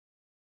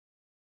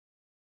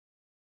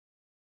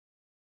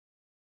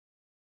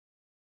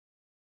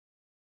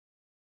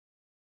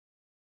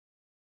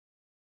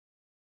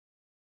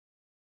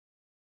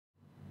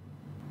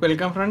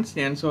Welcome friends,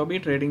 ഞാൻ Sobi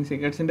trading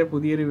സീക്രട്സിൻ്റെ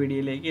പുതിയൊരു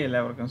വീഡിയോയിലേക്ക്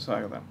എല്ലാവർക്കും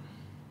സ്വാഗതം.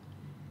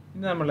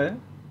 ഇന്ന് നമ്മൾ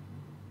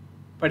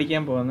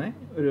പഠിക്കാൻ പോകുന്ന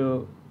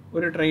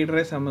ഒരു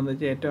ട്രേഡറെ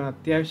സംബന്ധിച്ച് ഏറ്റവും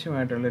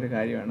അത്യാവശ്യമായിട്ടുള്ളൊരു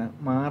കാര്യമാണ്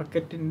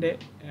മാർക്കറ്റിൻ്റെ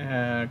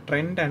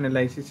ട്രെൻഡ്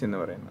അനലൈസിസ് എന്ന്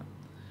പറയുന്നത്.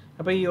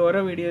 അപ്പോൾ ഈ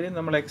ഓരോ വീഡിയോയിലും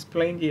നമ്മൾ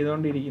എക്സ്പ്ലെയിൻ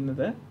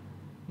ചെയ്തുകൊണ്ടിരിക്കുന്നത്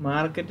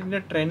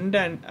മാർക്കറ്റിൻ്റെ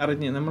ട്രെൻഡ്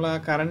അറിഞ്ഞ് നമ്മൾ ആ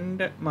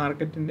കറണ്ട്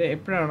മാർക്കറ്റിൻ്റെ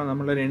എപ്പോഴാണോ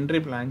നമ്മളൊരു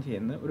എൻട്രി പ്ലാൻ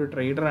ചെയ്യുന്നത്, ഒരു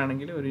ട്രേഡർ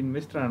ആണെങ്കിലും ഒരു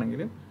ഇൻവെസ്റ്റർ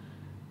ആണെങ്കിലും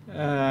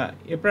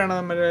എപ്പോഴാണ്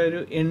നമ്മളൊരു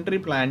എൻട്രി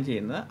പ്ലാൻ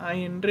ചെയ്യുന്നത്, ആ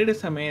എൻട്രിയുടെ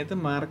സമയത്ത്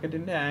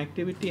മാർക്കറ്റിൻ്റെ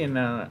ആക്ടിവിറ്റി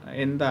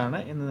എന്താണ്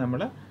എന്ന്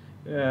നമ്മൾ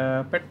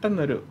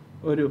പെട്ടെന്നൊരു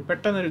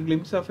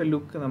ഗ്ലിംസ് ഓഫ് എ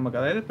ലുക്ക് നമുക്ക്,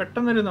 അതായത്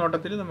പെട്ടെന്നൊരു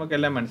നോട്ടത്തിൽ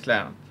നമുക്കെല്ലാം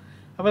മനസ്സിലാകണം.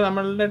 അപ്പോൾ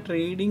നമ്മളുടെ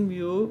ട്രേഡിംഗ്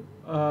വ്യൂ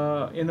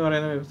എന്ന്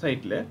പറയുന്ന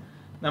വെബ്സൈറ്റിൽ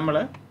നമ്മൾ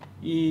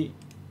ഈ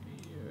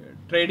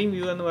ട്രേഡിംഗ്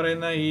വ്യൂ എന്ന്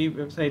പറയുന്ന ഈ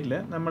വെബ്സൈറ്റിൽ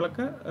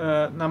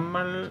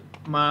നമ്മൾ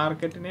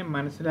മാർക്കറ്റിനെ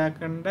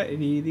മനസ്സിലാക്കേണ്ട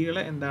രീതികൾ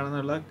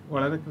എന്താണെന്നുള്ളത്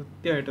വളരെ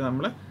കൃത്യമായിട്ട്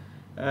നമ്മൾ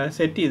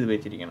സെറ്റ് ചെയ്ത്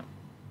വെച്ചിരിക്കണം.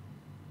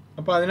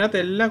 അപ്പോൾ അതിനകത്ത്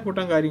എല്ലാ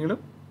കൂട്ടം കാര്യങ്ങളും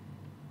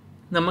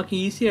നമുക്ക്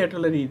ഈസി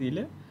ആയിട്ടുള്ള രീതിയിൽ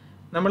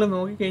നമ്മൾ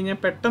നോക്കിക്കഴിഞ്ഞാൽ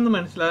പെട്ടെന്ന്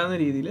മനസ്സിലാകുന്ന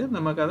രീതിയിൽ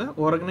നമുക്കത്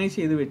ഓർഗനൈസ്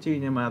ചെയ്ത് വെച്ച്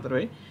കഴിഞ്ഞാൽ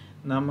മാത്രമേ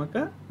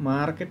നമുക്ക്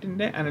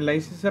മാർക്കറ്റിൻ്റെ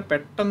അനലൈസിസ്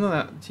പെട്ടെന്ന്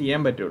ചെയ്യാൻ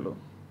പറ്റുള്ളൂ.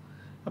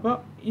 അപ്പോൾ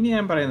ഇനി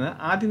ഞാൻ പറയുന്നത്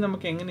ആദ്യം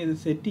നമുക്ക് എങ്ങനെ ഇത്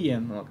സെറ്റ്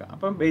ചെയ്യാമെന്ന് നോക്കാം.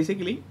 അപ്പം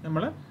ബേസിക്കലി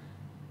നമ്മൾ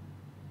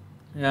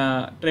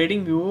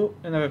ട്രേഡിംഗ് വ്യൂ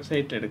എന്ന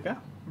വെബ്സൈറ്റ് എടുക്കുക.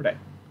 ഇവിടെ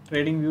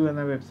ട്രേഡിംഗ് വ്യൂ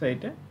എന്ന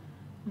വെബ്സൈറ്റ്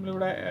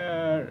നമ്മളിവിടെ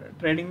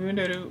ട്രേഡിംഗ്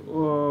വ്യൂവിൻ്റെ ഒരു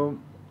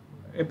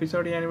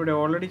എപ്പിസോഡ് ഞാനിവിടെ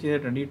ഓൾറെഡി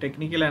ചെയ്തിട്ടുണ്ട്. ഈ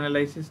ടെക്നിക്കൽ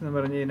അനലൈസിസ് എന്ന്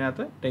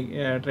പറഞ്ഞതിനകത്ത്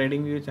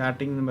ട്രേഡിംഗ് വ്യൂ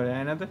ചാർട്ടിംഗ് എന്ന് പറയുന്നത്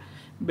അതിനകത്ത്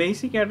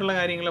ബേസിക് ആയിട്ടുള്ള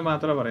കാര്യങ്ങൾ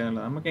മാത്രമേ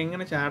പറയുന്നുള്ളൂ. നമുക്ക്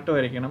എങ്ങനെ ചാർട്ട്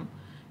വരയ്ക്കണം,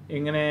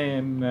 എങ്ങനെ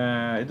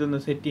ഇതൊന്ന്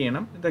സെറ്റ്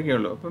ചെയ്യണം,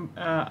 ഇതൊക്കെയുള്ളൂ. അപ്പം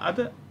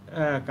അത്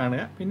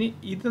കാണുക. പിന്നെ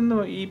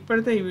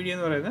ഇപ്പോഴത്തെ ഈ വീഡിയോ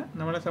എന്ന് പറയുന്നത്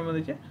നമ്മളെ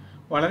സംബന്ധിച്ച്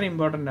വളരെ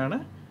ഇമ്പോർട്ടൻ്റ് ആണ്.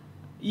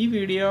 ഈ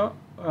വീഡിയോ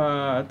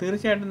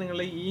തീർച്ചയായിട്ടും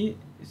നിങ്ങൾ ഈ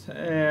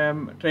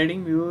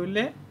ട്രേഡിംഗ്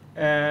വ്യൂവിലെ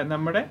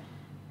നമ്മുടെ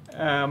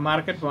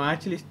മാർക്കറ്റ്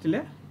വാച്ച് ലിസ്റ്റിൽ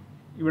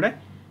ഇവിടെ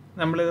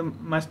നമ്മളിത്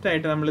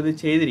മസ്റ്റായിട്ട് നമ്മളിത്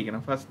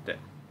ചെയ്തിരിക്കണം ഫസ്റ്റ്.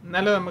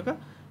 എന്നാലും നമുക്ക്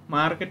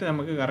മാർക്കറ്റ്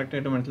നമുക്ക്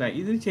കറക്റ്റായിട്ട് മനസ്സിലായി.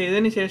 ഇത്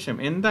ചെയ്തതിന് ശേഷം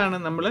എന്താണ്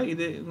നമ്മൾ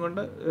ഇത്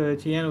കൊണ്ട്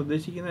ചെയ്യാൻ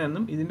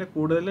ഉദ്ദേശിക്കുന്നതെന്നും ഇതിൻ്റെ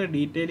കൂടുതൽ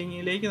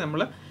ഡീറ്റെയിലിങ്ങിലേക്ക്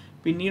നമ്മൾ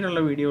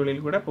പിന്നീടുള്ള വീഡിയോകളിൽ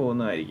കൂടെ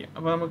പോകുന്നതായിരിക്കും.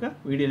 അപ്പോൾ നമുക്ക്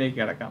വീഡിയോയിലേക്ക്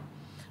കിടക്കാം.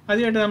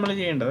 ആദ്യമായിട്ട് നമ്മൾ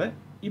ചെയ്യേണ്ടത്,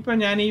 ഇപ്പം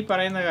ഞാൻ ഈ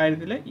പറയുന്ന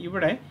കാര്യത്തിൽ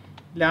ഇവിടെ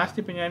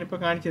ലാസ്റ്റ് ഇപ്പം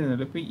ഞാനിപ്പോൾ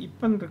കാണിച്ചിരുന്നല്ലോ,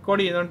 ഇപ്പം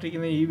റെക്കോർഡ്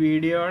ചെയ്തുകൊണ്ടിരിക്കുന്ന ഈ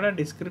വീഡിയോയുടെ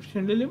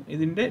ഡിസ്ക്രിപ്ഷനിലും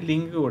ഇതിൻ്റെ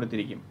ലിങ്ക്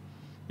കൊടുത്തിരിക്കും.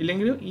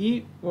 ഇല്ലെങ്കിലും ഈ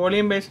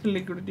വോളിയം ബേസ്ഡ്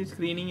ലിക്വിഡിറ്റി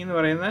സ്ക്രീനിങ് എന്ന്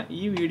പറയുന്ന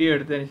ഈ വീഡിയോ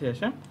എടുത്തതിന്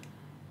ശേഷം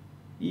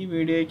ഈ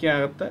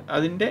വീഡിയോയ്ക്കകത്ത്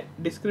അതിൻ്റെ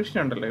ഡിസ്ക്രിപ്ഷൻ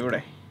ഉണ്ടല്ലോ,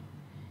 ഇവിടെ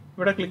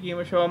ക്ലിക്ക്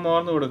ചെയ്യുമ്പോൾ ഷോ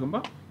മോർന്ന്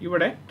കൊടുക്കുമ്പോൾ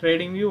ഇവിടെ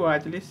trading view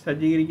watch list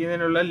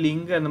സജ്ജീകരിക്കുന്നതിനുള്ള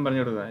link എന്നും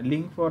പറഞ്ഞു കൊടുക്കുക.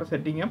 Link four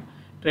setting up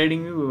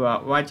trading view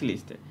watch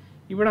list.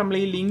 ഇവിടെ നമ്മൾ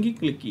ഈ ലിങ്ക്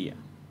ക്ലിക്ക് ചെയ്യുക.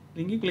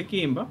 ലിങ്ക് ക്ലിക്ക്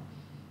ചെയ്യുമ്പോൾ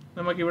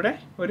നമുക്കിവിടെ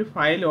ഒരു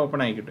ഫയൽ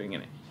ഓപ്പൺ ആയി കിട്ടും.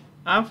 ഇങ്ങനെ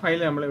ആ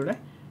ഫയൽ നമ്മളിവിടെ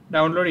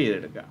ഡൗൺലോഡ്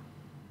ചെയ്തെടുക്കുക.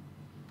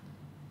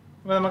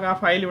 അപ്പോൾ നമുക്ക് ആ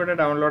ഫയൽ ഇവിടെ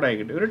ഡൗൺലോഡ് ആയി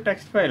കിട്ടും. ഒരു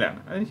ടെക്സ്റ്റ് ഫയലാണ്.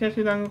 അതിനുശേഷം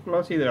ഇതങ്ങ്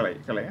ക്ലോസ് ചെയ്ത്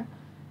കളയാം.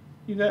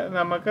 ഇത്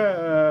നമുക്ക്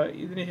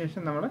ഇതിന്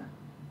ശേഷം നമ്മൾ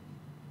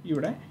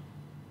ഇവിടെ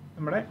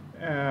നമ്മുടെ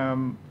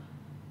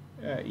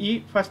ഈ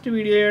ഫസ്റ്റ്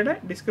വീഡിയോയുടെ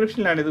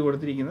ഡിസ്ക്രിപ്ഷനിലാണ് ഇത്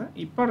കൊടുത്തിരിക്കുന്നത്.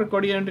 ഇപ്പോൾ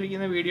റെക്കോർഡ്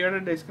ചെയ്തുകൊണ്ടിരിക്കുന്ന വീഡിയോയുടെ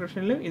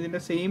ഡിസ്ക്രിപ്ഷനിലും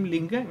ഇതിൻ്റെ സെയിം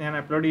ലിങ്ക് ഞാൻ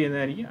അപ്ലോഡ്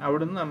ചെയ്യുന്നതായിരിക്കും.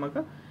 അവിടുന്ന്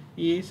നമുക്ക്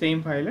ഈ സെയിം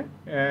ഫയൽ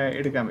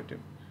എടുക്കാൻ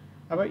പറ്റും.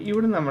 അപ്പോൾ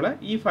ഇവിടെ നമ്മൾ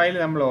ഈ ഫയൽ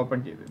നമ്മൾ ഓപ്പൺ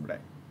ചെയ്തു. ഇവിടെ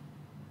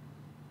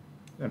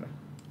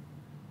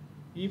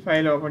ഈ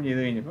ഫയൽ ഓപ്പൺ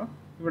ചെയ്ത് കഴിഞ്ഞപ്പോൾ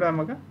ഇവിടെ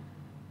നമുക്ക്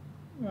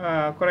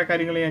കുറേ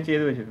കാര്യങ്ങൾ ഞാൻ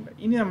ചെയ്തു വെച്ചിട്ടുണ്ട്.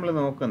 ഇനി നമ്മൾ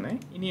നോക്കുന്നത്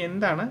ഇനി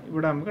എന്താണ്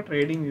ഇവിടെ നമുക്ക്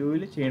ട്രേഡിംഗ്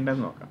വ്യൂവിൽ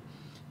ചെയ്യേണ്ടതെന്ന് നോക്കാം.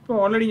 ഇപ്പോൾ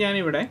ഓൾറെഡി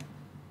ഞാനിവിടെ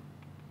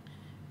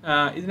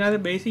ഇതിനകത്ത്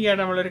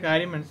ബേസിക്കായിട്ട് നമ്മളൊരു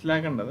കാര്യം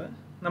മനസ്സിലാക്കേണ്ടത്,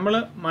 നമ്മൾ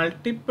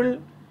മൾട്ടിപ്പിൾ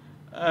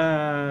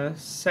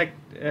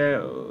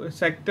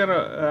സെക്ടർ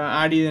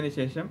ആഡ് ചെയ്തതിന്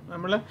ശേഷം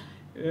നമ്മൾ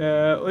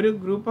ഒരു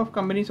group of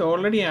companies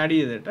already add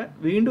ചെയ്തിട്ട്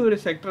വീണ്ടും ഒരു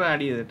സെക്ടർ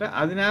ആഡ് ചെയ്തിട്ട്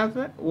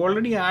അതിനകത്ത്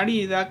ഓൾറെഡി ആഡ്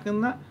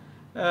ചെയ്താക്കുന്ന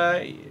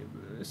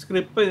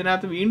സ്ക്രിപ്റ്റ്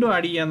ഇതിനകത്ത് വീണ്ടും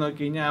ആഡ് ചെയ്യാൻ നോക്കി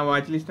കഴിഞ്ഞാൽ ആ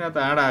വാച്ച് ലിസ്റ്റിനകത്ത്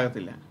ആഡ്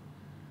ആകത്തില്ല.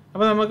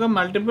 അപ്പോൾ നമുക്ക്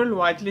മൾട്ടിപ്പിൾ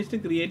വാച്ച് ലിസ്റ്റ്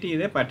ക്രിയേറ്റ്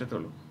ചെയ്തേ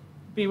പറ്റത്തുള്ളൂ.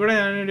 ഇപ്പോൾ ഇവിടെ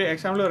ഞാനൊരു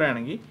എക്സാമ്പിൾ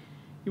പറയുകയാണെങ്കിൽ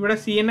ഇവിടെ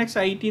CNX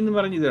IT എന്ന്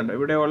പറഞ്ഞ ഇതുണ്ട്,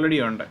 ഇവിടെ ഓൾറെഡി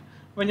ഉണ്ട്.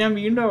 അപ്പോൾ ഞാൻ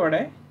വീണ്ടും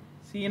അവിടെ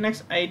CNX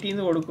IT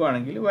എന്ന്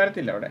കൊടുക്കുകയാണെങ്കിൽ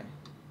വരത്തില്ല. അവിടെ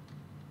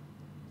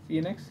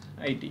CNX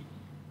IT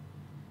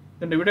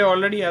ഇതുണ്ട്. ഇവിടെ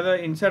ഓൾറെഡി അത്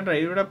ഇൻസേർട്ടഡ്,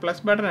 ഇവിടെ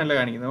പ്ലസ് ബട്ടൺ അല്ല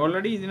കാണിക്കുന്നത്,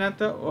 ഓൾറെഡി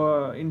ഇതിനകത്ത്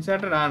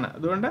ഇൻസേർട്ടഡ് ആണ്.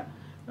 അതുകൊണ്ട്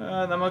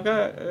നമുക്ക്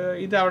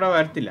ഇത് അവിടെ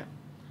വരത്തില്ല.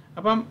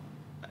 അപ്പം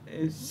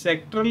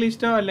സെക്ടർ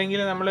ലിസ്റ്റോ അല്ലെങ്കിൽ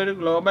നമ്മളൊരു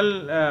ഗ്ലോബൽ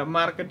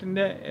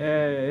മാർക്കറ്റിൻ്റെ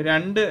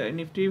 2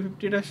 നിഫ്റ്റി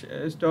 50യുടെ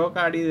സ്റ്റോക്ക്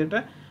ആഡ് ചെയ്തിട്ട്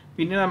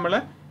പിന്നെ നമ്മൾ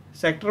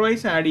സെക്ടർ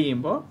വൈസ് ആഡ്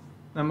ചെയ്യുമ്പോൾ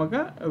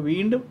നമുക്ക്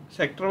വീണ്ടും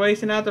സെക്ടർ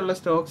വൈസിനകത്തുള്ള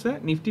സ്റ്റോക്സ്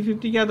നിഫ്റ്റി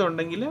 50ക്കകത്ത്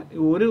ഉണ്ടെങ്കിൽ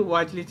ഒരു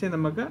വാച്ച് ലിസ്റ്റ്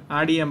നമുക്ക്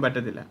ആഡ് ചെയ്യാൻ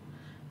പറ്റത്തില്ല.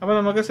 അപ്പോൾ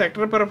നമുക്ക്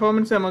സെക്ടർ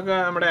പെർഫോമൻസ് നമുക്ക്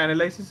നമ്മുടെ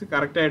അനലൈസിസ്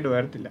കറക്റ്റായിട്ട്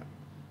വരത്തില്ല.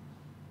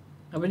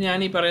 അപ്പോൾ ഞാൻ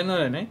ഈ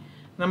പറയുന്നത് തന്നെ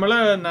നമ്മൾ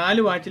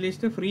 4 watch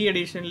list free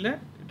എഡീഷനിൽ,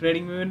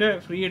 trading വ്യൂവിൻ്റെ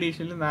free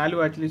എഡീഷനിൽ 4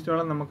 watch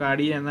ലിസ്റ്റോളം നമുക്ക്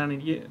ആഡ് ചെയ്യാം എന്നാണ്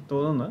എനിക്ക്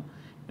തോന്നുന്നത്.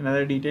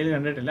 ഞാനത് ഡീറ്റെയിൽ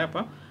കണ്ടിട്ടില്ല.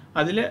 അപ്പം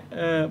അതിൽ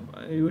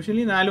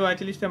യൂഷ്വലി 4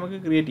 വാച്ച് ലിസ്റ്റ് നമുക്ക്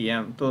ക്രിയേറ്റ്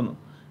ചെയ്യാൻ തോന്നുന്നു.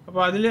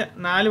 അപ്പോൾ അതിൽ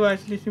 4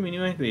 വാച്ച് ലിസ്റ്റ്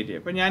മിനിമം ക്രിയേറ്റ്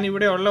ചെയ്യും. അപ്പോൾ ഞാൻ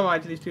ഇവിടെ ഉള്ള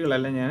വാച്ച്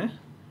ലിസ്റ്റുകളെല്ലാം ഞാൻ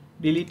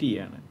ഡിലീറ്റ്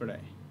ചെയ്യുകയാണ്. ഇവിടെ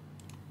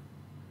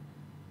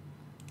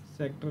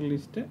സെക്ടർ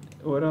ലിസ്റ്റ്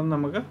ഓരോന്നും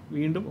നമുക്ക്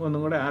വീണ്ടും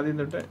ഒന്നും കൂടെ ആദ്യം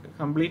തൊട്ട്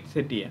കംപ്ലീറ്റ്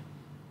സെറ്റ് ചെയ്യാം.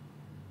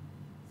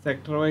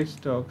 Sector vice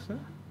Stokes,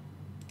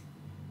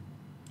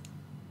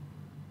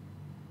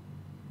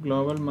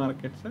 global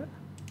markets,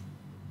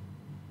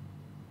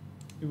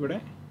 ഇവിടെ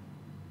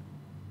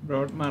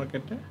ബ്രോഡ്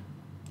മാർക്കറ്റ്,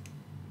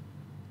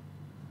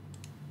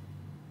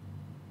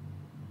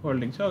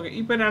 ഹോൾഡിങ്സ്. ഓക്കെ,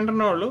 ഇപ്പോൾ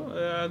 2 ഉള്ളൂ.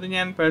 അത്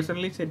ഞാൻ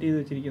പേഴ്സണലി സെറ്റ് ചെയ്ത്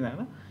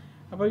വെച്ചിരിക്കുന്നതാണ്.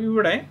 അപ്പോൾ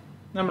ഇവിടെ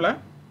നമ്മൾ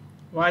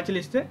വാച്ച്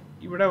ലിസ്റ്റ്,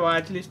 ഇവിടെ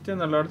വാച്ച് ലിസ്റ്റ്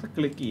എന്നുള്ളിടത്ത്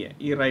ക്ലിക്ക് ചെയ്യുക.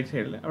 ഈ റൈറ്റ്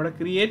സൈഡിൽ അവിടെ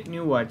ക്രിയേറ്റ്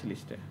ന്യൂ വാച്ച്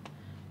ലിസ്റ്റ്.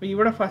 അപ്പോൾ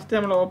ഇവിടെ ഫസ്റ്റ്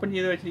നമ്മൾ ഓപ്പൺ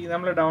ചെയ്ത് വെച്ചിരിക്കുന്നത്,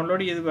 നമ്മൾ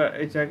ഡൗൺലോഡ് ചെയ്ത്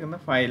വെച്ചേക്കുന്ന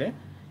ഫയല്.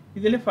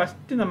 ഇതിൽ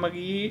ഫസ്റ്റ് നമുക്ക്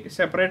ഈ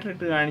സെപ്പറേറ്റർ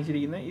ഇട്ട്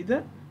കാണിച്ചിരിക്കുന്ന ഇത്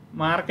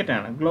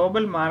മാർക്കറ്റാണ്.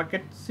 ഗ്ലോബൽ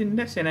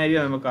മാർക്കറ്റ്സിൻ്റെ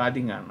സെനാരിയോ നമുക്ക്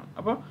ആദ്യം കാണണം.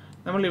 അപ്പോൾ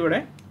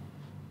നമ്മളിവിടെ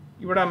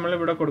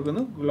നമ്മളിവിടെ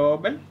കൊടുക്കുന്നു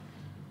ഗ്ലോബൽ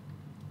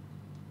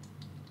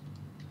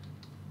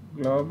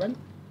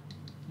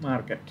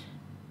മാർക്കറ്റ്.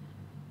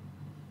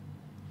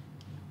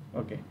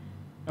 ഓക്കെ,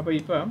 അപ്പോൾ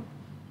ഇപ്പം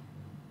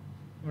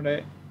ഇവിടെ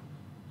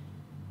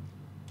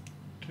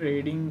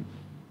ട്രേഡിംഗ്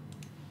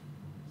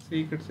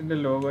സീക്രട്സിൻ്റെ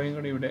ലോഗോയും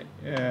കൂടി ഇവിടെ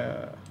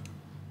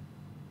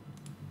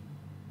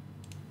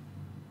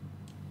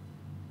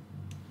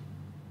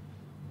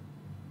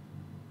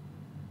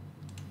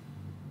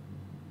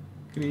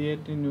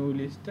ക്രിയേറ്റ് ന്യൂ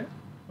ലിസ്റ്റ്.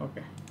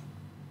 ഓക്കെ,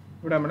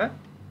 ഇവിടെ നമ്മുടെ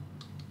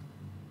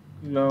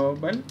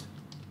ഗ്ലോബൽ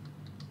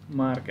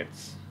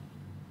മാർക്കറ്റ്സ്,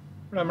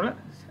 ഇവിടെ നമ്മൾ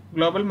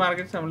ഗ്ലോബൽ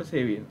മാർക്കറ്റ്സ് നമ്മൾ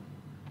സേവ് ചെയ്യുന്നു.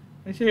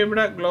 പക്ഷേ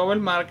ഇവിടെ ഗ്ലോബൽ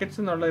മാർക്കറ്റ്സ്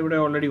എന്നുള്ളത് ഇവിടെ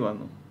ഓൾറെഡി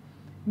വന്നു.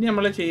 ഇനി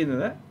നമ്മൾ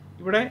ചെയ്യുന്നത്,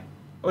 ഇവിടെ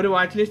ഒരു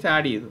വാച്ച് ലിസ്റ്റ്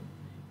ആഡ് ചെയ്തു.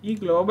 ഈ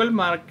ഗ്ലോബൽ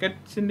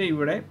മാർക്കറ്റ്സിൻ്റെ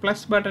ഇവിടെ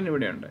പ്ലസ് ബട്ടൺ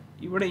ഇവിടെയുണ്ട്.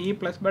 ഇവിടെ ഈ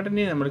പ്ലസ്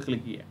ബട്ടണിൽ നമ്മൾ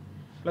ക്ലിക്ക് ചെയ്യുക.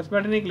 പ്ലസ്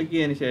ബട്ടണിൽ ക്ലിക്ക്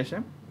ചെയ്തതിന്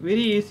ശേഷം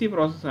വെരി ഈസി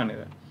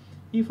പ്രോസസ്സാണിത്.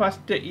 ഈ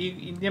ഫസ്റ്റ് ഈ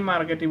ഇന്ത്യൻ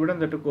മാർക്കറ്റ് ഇവിടം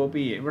തൊട്ട് കോപ്പി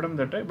ചെയ്യുക. ഇവിടം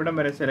തൊട്ട് ഇവിടം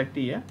വരെ സെലക്ട്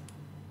ചെയ്യുക.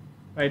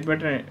 റൈറ്റ്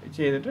ബട്ടൺ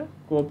ചെയ്തിട്ട്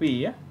കോപ്പി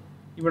ചെയ്യുക.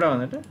 ഇവിടെ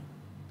വന്നിട്ട്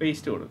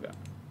പേസ്റ്റ് കൊടുക്കുക.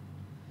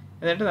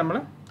 എന്നിട്ട് നമ്മൾ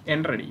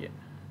എൻ്റർ അടിക്കുക.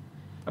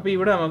 അപ്പോൾ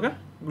ഇവിടെ നമുക്ക്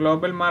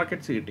ഗ്ലോബൽ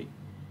മാർക്കറ്റ്സ് കിട്ടി.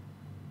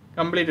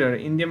 Complete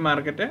Indian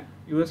market,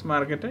 US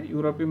market,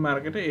 European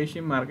market,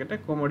 Asian market,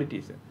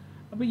 commodities.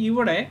 അപ്പോൾ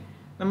ഇവിടെ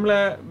നമ്മൾ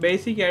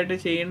ബേസിക്കായിട്ട്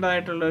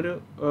ചെയ്യേണ്ടതായിട്ടുള്ളൊരു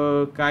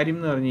കാര്യം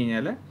എന്ന് പറഞ്ഞു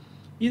കഴിഞ്ഞാൽ,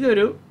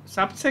 ഇതൊരു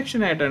സബ്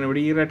സെക്ഷനായിട്ടാണ്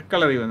ഇവിടെ ഈ റെഡ്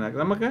കളറിൽ വന്നത്.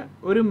 നമുക്ക്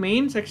ഒരു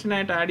മെയിൻ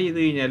സെക്ഷനായിട്ട് ആഡ് ചെയ്ത്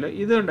കഴിഞ്ഞാൽ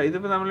ഇതുണ്ട്.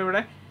 ഇതിപ്പോൾ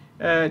നമ്മളിവിടെ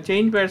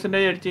ചേഞ്ച്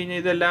പെർസെൻറ്റേജ് അടിച്ചു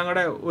കഴിഞ്ഞാൽ ഇതെല്ലാം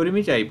കൂടെ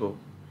ഒരുമിച്ചായി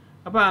പോകും.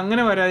 അപ്പോൾ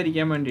അങ്ങനെ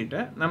വരാതിരിക്കാൻ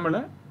വേണ്ടിയിട്ട് നമ്മൾ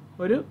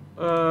ഒരു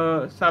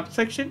സബ്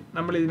സെക്ഷൻ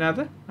നമ്മൾ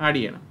ഇതിനകത്ത് ആഡ്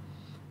ചെയ്യണം.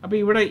 അപ്പോൾ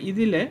ഇവിടെ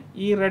ഇതിൽ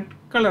ഈ റെഡ്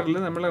കളറിൽ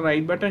നമ്മൾ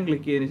റൈറ്റ് ബട്ടൺ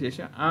ക്ലിക്ക് ചെയ്തതിന്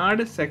ശേഷം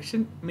ആഡ്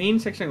സെക്ഷൻ, മെയിൻ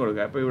സെക്ഷൻ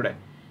കൊടുക്കുക. അപ്പോൾ ഇവിടെ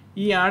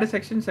ഈ ആഡ്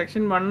സെക്ഷൻ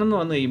 1 എന്ന്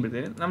വന്നു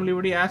കഴിയുമ്പോഴത്തേനും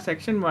നമ്മളിവിടെ ആ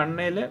സെക്ഷൻ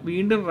 1ൽ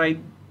വീണ്ടും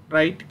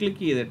റൈറ്റ്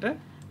ക്ലിക്ക് ചെയ്തിട്ട്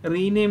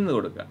റീനെയിം എന്ന്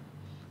കൊടുക്കുക.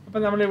 അപ്പോൾ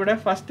നമ്മളിവിടെ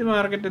ഫസ്റ്റ്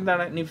മാർക്കറ്റ്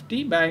എന്താണ്? നിഫ്റ്റി,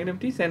 ബാങ്ക്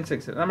നിഫ്റ്റി,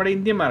 സെൻസെക്സ്, നമ്മുടെ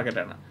ഇന്ത്യൻ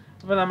മാർക്കറ്റാണ്.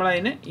 അപ്പോൾ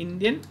നമ്മളതിന്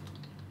ഇന്ത്യൻ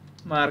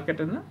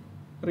മാർക്കറ്റ് എന്ന്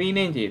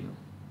റീനെയിം ചെയ്യുന്നു.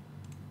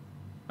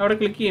 അവിടെ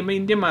ക്ലിക്ക് ചെയ്യുമ്പോൾ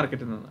ഇന്ത്യൻ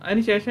മാർക്കറ്റ് നിന്ന്,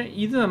 അതിനുശേഷം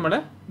ഇത് നമ്മൾ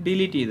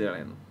ഡിലീറ്റ് ചെയ്ത്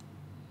കളയുന്നു,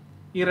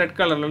 ഈ റെഡ്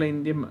കളറിലുള്ള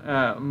ഇന്ത്യൻ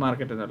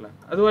മാർക്കറ്റ് എന്നുള്ള.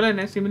 അതുപോലെ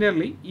തന്നെ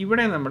സിമിലർലി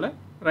ഇവിടെ നമ്മൾ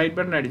റൈറ്റ്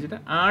ബട്ടൺ അടിച്ചിട്ട്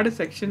ആഡ്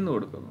സെക്ഷൻ എന്ന്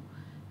കൊടുക്കുന്നു.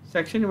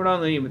 സെക്ഷൻ ഇവിടെ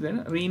വന്ന്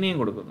കഴിയുമ്പോഴത്തേന് റീനെയിം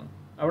കൊടുക്കുന്നു.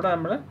 അവിടെ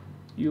നമ്മൾ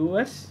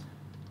US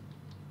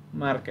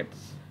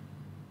മാർക്കറ്റ്സ്,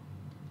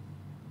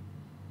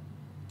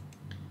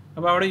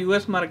 അപ്പോൾ അവിടെ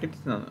US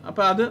മാർക്കറ്റ്സ് തന്നു.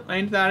 അപ്പോൾ അത്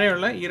അതിന്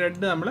താഴെയുള്ള ഈ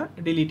റെഡ് നമ്മൾ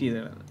ഡിലീറ്റ് ചെയ്ത്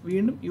കളയുന്നു.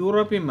 വീണ്ടും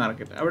യൂറോപ്യൻ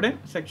മാർക്കറ്റ്, അവിടെ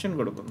സെക്ഷൻ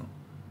കൊടുക്കുന്നു.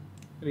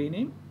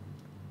 Rename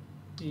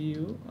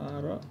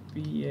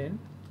EUROPN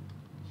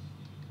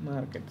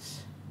markets.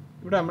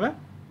 ഇവിടെ നമ്മൾ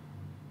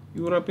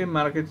യൂറോപ്യൻ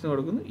മാർക്കറ്റ്സ്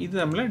കൊടുക്കുന്നു. ഇത്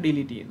നമ്മൾ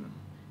ഡിലീറ്റ് ചെയ്യുന്നു.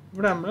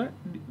 ഇവിടെ നമ്മൾ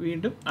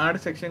വീണ്ടും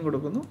ആഡ് സെക്ഷൻ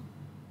കൊടുക്കുന്നു.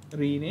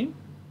 Rename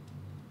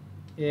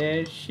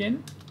Asian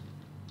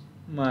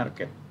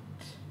market,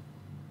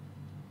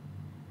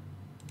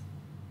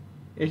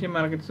 Asian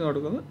markets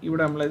കൊടുക്കുന്നു.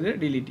 ഇവിടെ നമ്മളിത്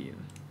ഡിലീറ്റ്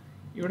ചെയ്യുന്നു.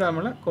 ഇവിടെ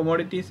നമ്മൾ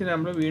കൊമോഡിറ്റീസിന്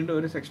നമ്മൾ വീണ്ടും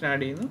ഒരു സെക്ഷൻ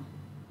ആഡ് ചെയ്യുന്നു.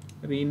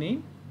 Rename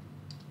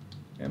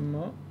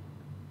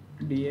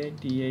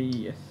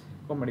MODITIES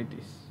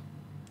commodities.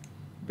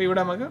 ഇപ്പോൾ ഇവിടെ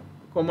നമുക്ക്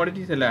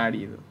കൊമോഡിറ്റീസ് എല്ലാം ആഡ്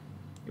ചെയ്തു.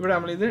 ഇവിടെ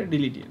നമ്മളിത്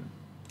ഡിലീറ്റ് ചെയ്യുന്നു.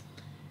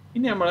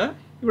 ഇനി നമ്മൾ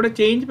ഇവിടെ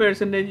ചേഞ്ച്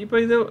പെർസെൻറ്റേജ്, ഇപ്പോൾ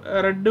ഇത്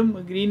റെഡും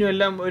ഗ്രീനും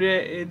എല്ലാം ഒരു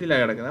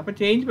ഇതിലാണ് കിടക്കുന്നത്. അപ്പോൾ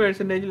ചേഞ്ച്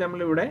പെർസെൻറ്റേജിൽ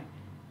നമ്മളിവിടെ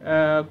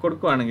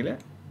കൊടുക്കുകയാണെങ്കിൽ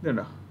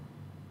ഇതുണ്ടോ,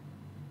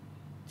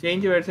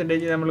 ചേഞ്ച്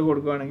പെർസെൻറ്റേജ് നമ്മൾ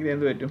കൊടുക്കുകയാണെങ്കിൽ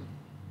എന്ത് പറ്റും?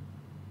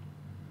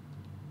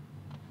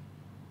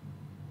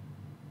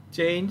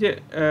 ചേഞ്ച്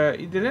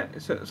ഇതിൽ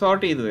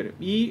സോർട്ട് ചെയ്ത് വരും.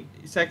 ഈ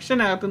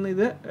സെക്ഷനകത്തുനിന്ന്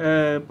ഇത്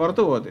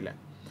പുറത്ത് പോകത്തില്ല.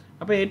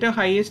 അപ്പോൾ ഏറ്റവും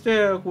ഹയസ്റ്റ്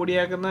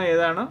കൂടിയാക്കുന്ന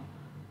ഏതാണോ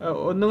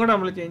ഒന്നും കൂടെ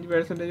നമ്മൾ ചേഞ്ച്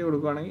പെർസെൻറ്റേജ്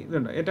കൊടുക്കുകയാണെങ്കിൽ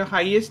ഇതുണ്ട്, ഏറ്റവും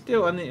ഹയസ്റ്റ്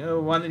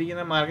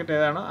വന്നിരിക്കുന്ന മാർക്കറ്റ്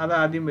ഏതാണോ അത്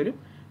ആദ്യം വരും.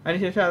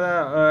 അതിനുശേഷം അത്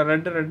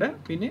റെഡ്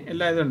പിന്നെ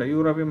എല്ലാ ഇതുണ്ട്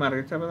യൂറോപ്യൻ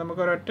മാർക്കറ്റ്സ്. അപ്പോൾ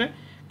നമുക്ക് ഒരൊറ്റ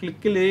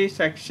ക്ലിക്കിൽ ഈ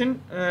സെക്ഷൻ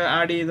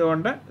ആഡ്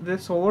ചെയ്തുകൊണ്ട് ഇത്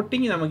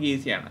സോർട്ടിങ് നമുക്ക്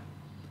ഈസിയാണ്.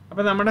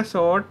 അപ്പോൾ നമ്മുടെ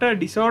സോർട്ട്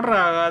ഡിസോർഡർ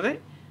ആകാതെ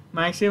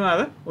മാക്സിമം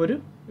അത് ഒരു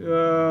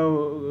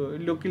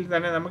ലുക്കിൽ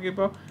തന്നെ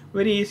നമുക്കിപ്പോൾ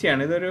വെരി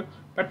ഈസിയാണ്. ഇതൊരു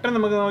പെട്ടെന്ന്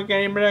നമുക്ക്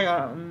നോക്കിക്കഴിയുമ്പോഴേ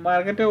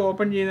മാർക്കറ്റ്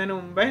ഓപ്പൺ ചെയ്യുന്നതിന്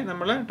മുമ്പേ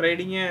നമ്മൾ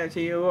ട്രേഡിങ്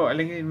ചെയ്യുകയോ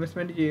അല്ലെങ്കിൽ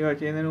ഇൻവെസ്റ്റ്മെൻറ്റ് ചെയ്യുകയോ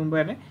ചെയ്യുന്നതിന് മുമ്പ്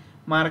തന്നെ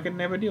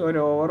മാർക്കറ്റിനെ പറ്റി ഒരു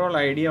ഓവറോൾ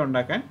ഐഡിയ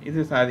ഉണ്ടാക്കാൻ ഇത്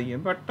സാധിക്കും.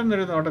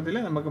 പെട്ടെന്നൊരു നോട്ടത്തിൽ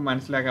നമുക്ക്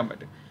മനസ്സിലാക്കാൻ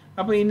പറ്റും.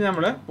 അപ്പോൾ ഇനി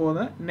നമ്മൾ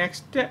പോകുന്ന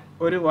നെക്സ്റ്റ്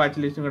ഒരു വാച്ച്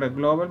ലിസ്റ്റും കൂടെ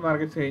ഗ്ലോബൽ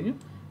മാർക്കറ്റ്സ് കഴിഞ്ഞു.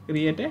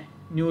 Create A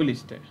new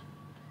list.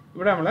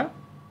 ഇവിടെ നമ്മൾ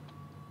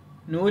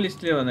ന്യൂ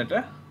ലിസ്റ്റിൽ വന്നിട്ട്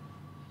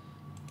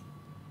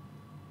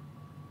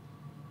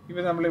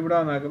ഇപ്പോൾ നമ്മളിവിടെ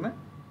വന്നാക്കുന്ന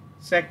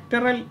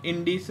സെക്ടറൽ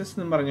ഇൻഡീസസ്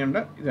എന്ന് പറഞ്ഞുകൊണ്ട്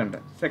ഇതുണ്ട്,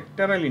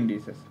 സെക്ടറൽ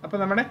ഇൻഡീസസ്. അപ്പോൾ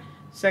നമ്മുടെ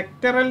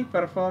സെക്ടറൽ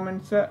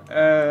പെർഫോമൻസ്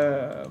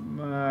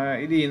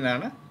ഇത്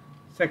ചെയ്യുന്നതാണ്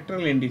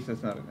സെക്ടറൽ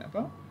ഇൻഡീസസ് എന്ന് പറയുന്നത്.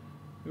 അപ്പോൾ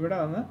ഇവിടെ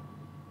വന്ന്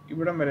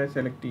ഇവിടം വരെ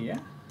സെലക്ട് ചെയ്യുക,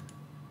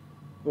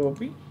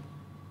 കോപ്പി.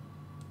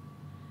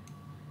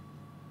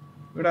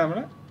 ഇവിടെ നമ്മൾ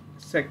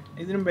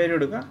ഇതിനും പേര്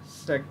കൊടുക്കുക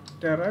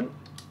സെക്ടറൽ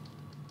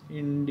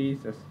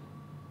ഇൻഡീസസ്.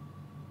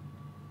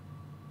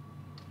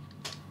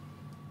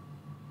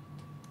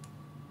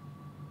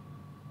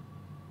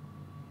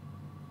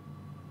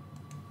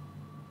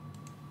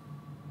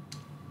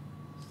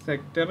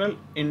 സെക്ടറൽ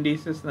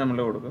ഇൻഡീസസ് നമ്മൾ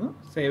കൊടുക്കുന്നു,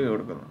 സേവ്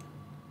കൊടുക്കുന്നു.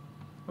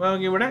 അപ്പോൾ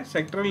നമുക്ക് ഇവിടെ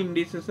സെക്ടറൽ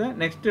ഇൻഡീസസ്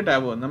നെക്സ്റ്റ്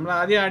ടാബ് വന്നു. നമ്മൾ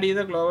ആദ്യം ആഡ്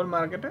ചെയ്ത ഗ്ലോബൽ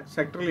മാർക്കറ്റ്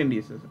സെക്ടറൽ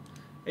ഇൻഡീസസ്.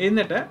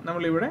 എന്നിട്ട്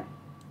നമ്മളിവിടെ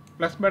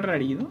പ്ലസ് ബട്ടൺ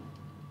അടിക്കുന്നു.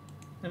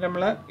 എന്നിട്ട്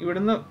നമ്മൾ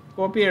ഇവിടുന്ന്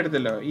കോപ്പി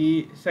എടുത്തല്ലോ ഈ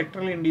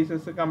സെക്ടറൽ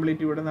ഇൻഡീസസ്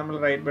കംപ്ലീറ്റ്. ഇവിടെ നമ്മൾ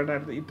റൈറ്റ് ബട്ടൺ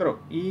എടുത്ത് ഇത്രയും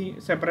ഈ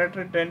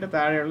സെപ്പറേറ്റർ ഇട്ടതിൻ്റെ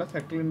താഴെയുള്ള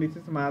സെക്ടറൽ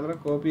ഇൻഡീസസ് മാത്രം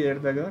കോപ്പി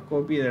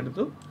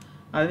ചെയ്തെടുത്തു.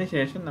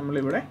 അതിനുശേഷം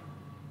നമ്മളിവിടെ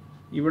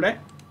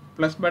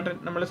പ്ലസ് ബട്ടൺ,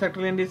 നമ്മൾ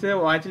sectoral Indies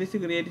watch list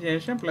create ചെയ്ത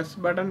ശേഷം പ്ലസ്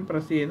ബട്ടൺ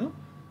പ്രസ് ചെയ്യുന്നു.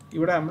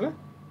 ഇവിടെ നമ്മൾ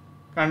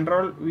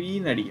കൺട്രോൾ വി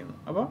എന്നടിക്കുന്നു.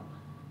 അപ്പോൾ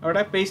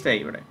അവിടെ പേസ്റ്റ് ആയി.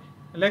 ഇവിടെ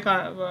അല്ലെ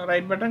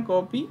റൈറ്റ് ബട്ടൺ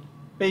കോപ്പി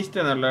പേസ്റ്റ്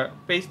എന്നുള്ള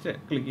പേസ്റ്റ്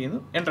ക്ലിക്ക് ചെയ്യുന്നു,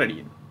 എൻ്റർ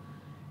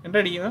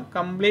അടിക്കുന്നു.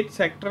 കംപ്ലീറ്റ്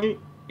സെക്ടറൽ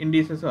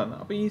ഇൻഡീസസ് വന്നു.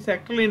 അപ്പോൾ ഈ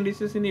സെക്ടറൽ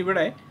ഇൻഡീസസിന്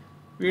ഇവിടെ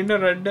വീണ്ടും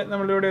റെഡ്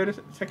നമ്മളിവിടെ ഒരു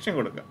സെക്ഷൻ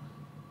കൊടുക്കുക.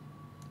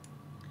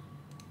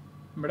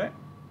 ഇവിടെ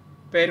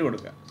പേര്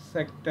കൊടുക്കുക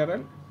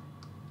സെക്ടറൽ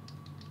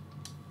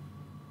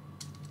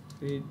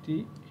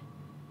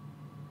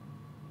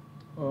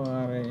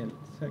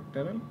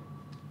സെക്ടറൽ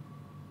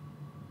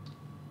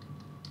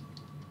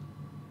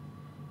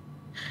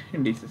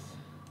ഇൻഡീസസ്.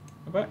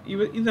 അപ്പോൾ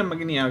ഇത്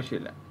നമുക്കിനി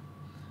ആവശ്യമില്ല.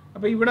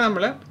 അപ്പോൾ ഇവിടെ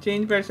നമ്മൾ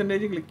ചേഞ്ച്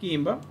പെർസെൻറ്റേജ് ക്ലിക്ക്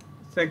ചെയ്യുമ്പോൾ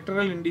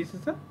സെക്ടറൽ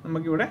ഇൻഡീസസ്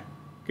നമുക്കിവിടെ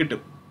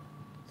കിട്ടും.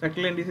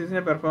 സെക്ടറൽ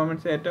ഇൻഡീസസിൻ്റെ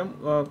പെർഫോമൻസ് ഏറ്റവും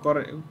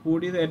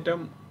കൂടിയത്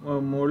ഏറ്റവും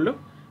മുകളിലും,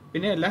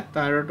 പിന്നെ എല്ലാം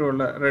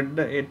താഴോട്ടുമുള്ള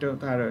റെഡ് ഏറ്റവും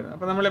താഴെ വരുന്നത്.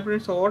 അപ്പോൾ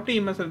നമ്മളെപ്പോഴും സോർട്ട്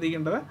ചെയ്യുമ്പോൾ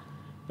ശ്രദ്ധിക്കേണ്ടത്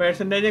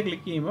പെർസെൻറ്റേജ്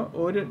ക്ലിക്ക് ചെയ്യുമ്പോൾ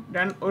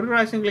ഒരു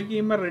പ്രാവശ്യം ക്ലിക്ക്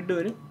ചെയ്യുമ്പോൾ റെഡ്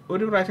വരും,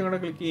 ഒരു പ്രാവശ്യം കൂടെ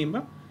ക്ലിക്ക്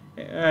ചെയ്യുമ്പോൾ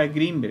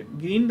ഗ്രീൻ വരും.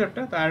 ഗ്രീൻ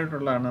തൊട്ട്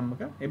താഴോട്ടുള്ളതാണ്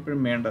നമുക്ക്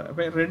എപ്പോഴും വേണ്ടത്.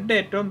 അപ്പോൾ റെഡ്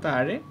ഏറ്റവും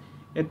താഴെ,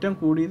 ഏറ്റവും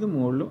കൂടിയത്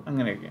മുകളിലും,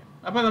 അങ്ങനെയൊക്കെയാണ്.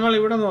 അപ്പോൾ നമ്മൾ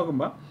ഇവിടെ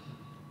നോക്കുമ്പോൾ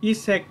ഈ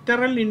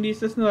സെക്ടറൽ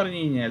ഇൻഡീസസ് എന്ന്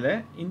പറഞ്ഞു കഴിഞ്ഞാൽ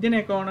ഇന്ത്യൻ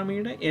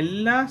എക്കോണമിയുടെ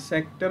എല്ലാ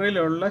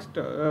സെക്ടറിലുള്ള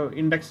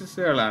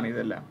ഇൻഡെക്സസുകളാണ്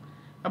ഇതെല്ലാം.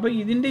 അപ്പോൾ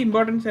ഇതിൻ്റെ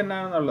ഇമ്പോർട്ടൻസ്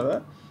എന്താണെന്നുള്ളത്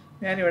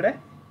ഞാനിവിടെ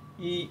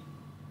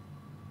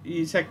ഈ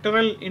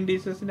സെക്ടറൽ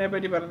ഇൻഡീസസിനെ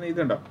പറ്റി പറഞ്ഞ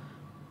ഇതുണ്ടോ,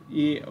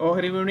 ഈ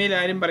ഓഹരി വിപണിയിൽ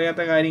ആരും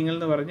പറയാത്ത കാര്യങ്ങൾ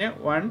എന്ന് പറഞ്ഞ്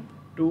 1,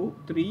 2,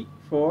 3,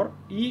 4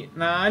 ഈ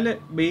 4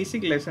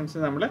 ബേസിക് ലെസൺസ്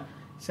നമ്മൾ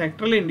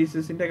സെക്ടറൽ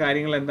ഇൻഡീസസിൻ്റെ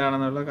കാര്യങ്ങൾ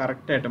എന്താണെന്നുള്ളത്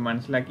കറക്റ്റായിട്ട്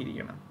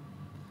മനസ്സിലാക്കിയിരിക്കണം.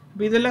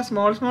 അപ്പോൾ ഇതെല്ലാം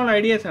സ്മോൾ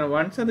ഐഡിയാസാണ്.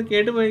 വൺസ് അത്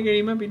കേട്ടുപോയി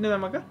കഴിയുമ്പോൾ പിന്നെ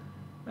നമുക്ക്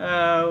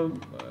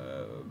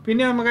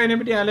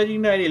അതിനെപ്പറ്റി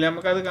ആലോചിക്കേണ്ട കാര്യമില്ല.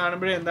 നമുക്കത്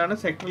കാണുമ്പോഴേ എന്താണ്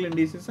സെക്ടറൽ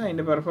ഇൻഡീസസ്,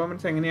 അതിൻ്റെ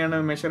പെർഫോമൻസ് എങ്ങനെയാണ്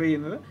മെഷർ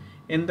ചെയ്യുന്നത്,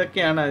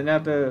 എന്തൊക്കെയാണ്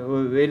അതിനകത്ത്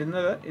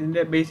വരുന്നത്,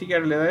 ഇതിൻ്റെ ബേസിക്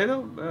ആയിട്ടുള്ള, അതായത്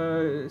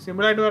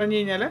സിമ്പിളായിട്ട് പറഞ്ഞു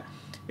കഴിഞ്ഞാൽ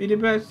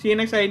ഇതിപ്പോൾ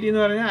CNX IT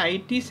എന്ന് പറഞ്ഞാൽ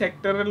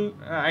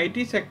IT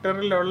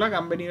സെക്ടറിലുള്ള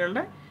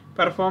കമ്പനികളുടെ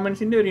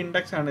പെർഫോമൻസിൻ്റെ ഒരു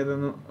ഇൻഡെക്സ് ആണ്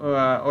ഇതെന്ന്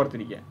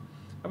ഓർത്തിരിക്കുക.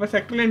 അപ്പോൾ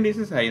സെക്ടറൽ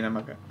ഇൻഡീസസ് ആയി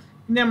നമുക്ക്.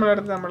 ഇനി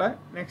നമ്മളടുത്ത്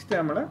നെക്സ്റ്റ്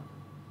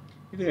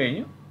ഇത്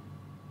കഴിഞ്ഞു.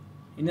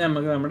 ഇനി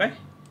നമുക്ക് നമ്മുടെ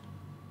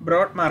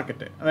ബ്രോഡ്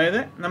മാർക്കറ്റ്, അതായത്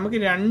നമുക്ക്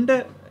 2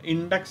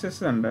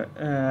 ഇൻഡെക്സസ് ഉണ്ട്,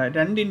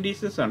 2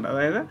 ഇൻഡീസസ് ഉണ്ട്.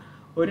 അതായത്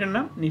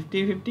ഒരെണ്ണം നിഫ്റ്റി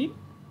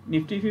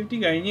 50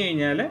 കഴിഞ്ഞ്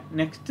കഴിഞ്ഞാൽ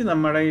നെക്സ്റ്റ്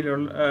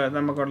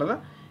നമുക്കുള്ളത്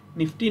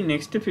നിഫ്റ്റി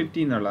നെക്സ്റ്റ്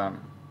 50 എന്നുള്ളതാണ്.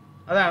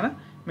 അതാണ്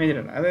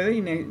മേജറായിട്ട്. അതായത്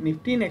ഈ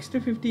നിഫ്റ്റി നെക്സ്റ്റ്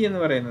 50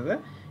 എന്ന് പറയുന്നത്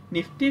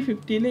നിഫ്റ്റി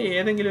 50-ൽ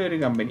ഏതെങ്കിലും ഒരു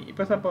കമ്പനി,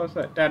 ഇപ്പോൾ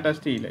സപ്പോസ് ടാറ്റ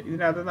സ്റ്റീൽ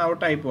ഇതിനകത്ത് നിന്ന്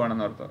ഔട്ടായി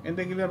പോവാണെന്ന് ഓർത്തോ,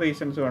 എന്തെങ്കിലും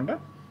റീസൺസ് കൊണ്ട്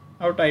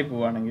ഔട്ടായി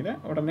പോവുകയാണെങ്കിൽ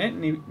ഉടനെ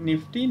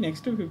നിഫ്റ്റി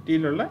നെക്സ്റ്റ്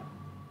 50-ലുള്ള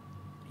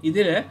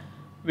ഇതിൽ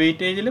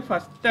വെയിറ്റേജിൽ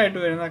ഫസ്റ്റായിട്ട്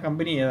വരുന്ന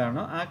കമ്പനി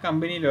ഏതാണോ ആ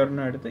കമ്പനിയിൽ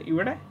ഒരെണ്ണം എടുത്ത്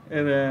ഇവിടെ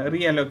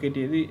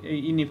റീഅലോക്കേറ്റ് ചെയ്ത്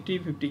ഈ നിഫ്റ്റി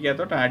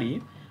 50-ക്കകത്തോട്ട് ആഡ്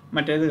ചെയ്യും,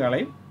 മറ്റേത്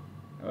കളയും.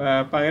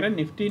 പകരം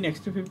നിഫ്റ്റി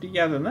നെക്സ്റ്റ്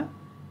 50-ക്കകത്ത് നിന്ന്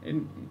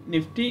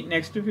നിഫ്റ്റി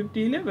നെക്സ്റ്റ്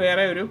 50-ൽ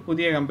വേറെ ഒരു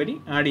പുതിയ കമ്പനി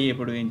ആഡ്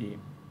ചെയ്യപ്പെടുകയും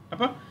ചെയ്യും.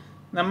 അപ്പോൾ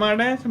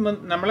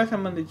നമ്മളെ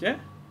സംബന്ധിച്ച്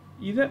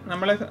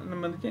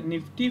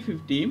നിഫ്റ്റി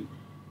 50-യും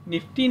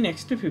നിഫ്റ്റി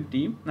നെക്സ്റ്റ്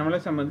 50-യും നമ്മളെ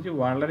സംബന്ധിച്ച്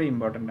വളരെ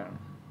ഇമ്പോർട്ടൻ്റ് ആണ്.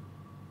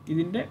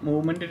 ഇതിൻ്റെ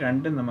മൂവ്മെൻറ്റ്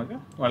രണ്ടും നമുക്ക്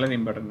വളരെ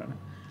ഇമ്പോർട്ടൻ്റ് ആണ്.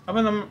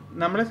 അപ്പോൾ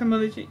നമ്മളെ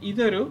സംബന്ധിച്ച്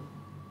ഇതൊരു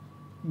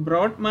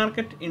ബ്രോഡ്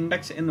മാർക്കറ്റ്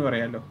ഇൻഡെക്സ് എന്ന്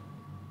പറയാമല്ലോ.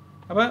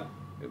 അപ്പോൾ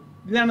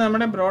ഇതാണ്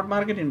നമ്മുടെ broad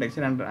market index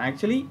 2.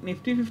 Actually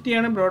Nifty 50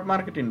 ആണ് ബ്രോഡ്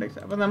മാർക്കറ്റ് ഇൻഡെക്സ്.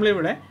 അപ്പോൾ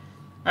നമ്മളിവിടെ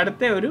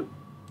അടുത്ത ഒരു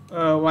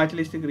വാച്ച്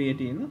ലിസ്റ്റ്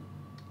ക്രിയേറ്റ് ചെയ്യുന്നു,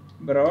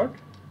 ബ്രോഡ്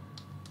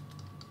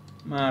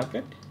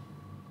മാർക്കറ്റ്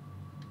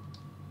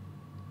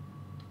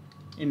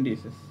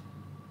ഇൻഡീസസ്.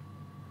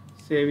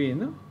 സേവ്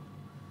ചെയ്യുന്നു.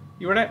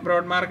 ഇവിടെ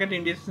ബ്രോഡ് മാർക്കറ്റ്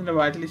ഇൻഡീസസിൻ്റെ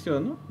വാച്ച് ലിസ്റ്റ്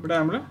വന്നു. ഇവിടെ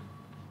നമ്മൾ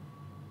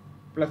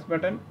പ്ലസ്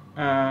ബട്ടൺ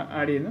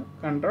ആഡ് ചെയ്യുന്നു,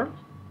 കൺട്രോൾ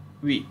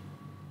വി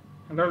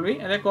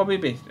അല്ലെങ്കിൽ കോപ്പി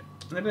പേസ്റ്റ്,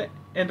 എന്നിട്ട്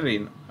എൻ്റർ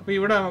ചെയ്യുന്നു. അപ്പോൾ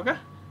ഇവിടെ നമുക്ക്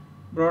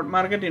ബ്രോഡ്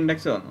മാർക്കറ്റ്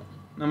ഇൻഡെക്സ് വന്നു.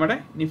 നമ്മുടെ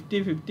നിഫ്റ്റി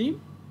 50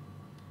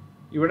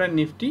 ഇവിടെ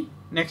നിഫ്റ്റി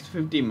നെക്സ്റ്റ്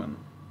 50 വന്നു.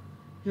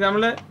 ഇത്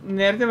നമ്മൾ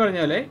നേരത്തെ പറഞ്ഞ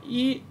പോലെ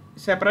ഈ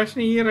സെപ്പറേഷൻ,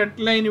 ഈ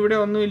റെഡ് ലൈൻ ഇവിടെ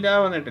ഒന്നും ഇല്ലാതെ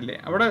വന്നിട്ടില്ലേ,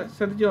 അവിടെ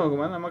ശ്രദ്ധിച്ച്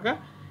നോക്കുമ്പോൾ നമുക്ക്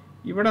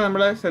ഇവിടെ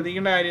നമ്മൾ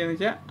ശ്രദ്ധിക്കേണ്ട കാര്യം എന്ന്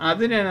വെച്ചാൽ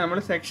അതിനാണ് നമ്മൾ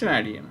സെക്ഷൻ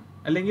ആഡ് ചെയ്യണം.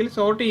 അല്ലെങ്കിൽ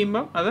സോർട്ട്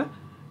ചെയ്യുമ്പം അത്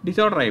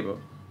ഡിസോർഡർ ആയി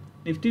പോകും.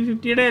 നിഫ്റ്റി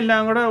 50യുടെ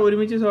എല്ലാം കൂടെ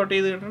ഒരുമിച്ച് സോർട്ട്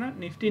ചെയ്ത് കിട്ടണം,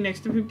 നിഫ്റ്റി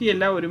നെക്സ്റ്റ് 50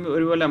 എല്ലാം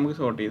ഒരുപോലെ നമുക്ക്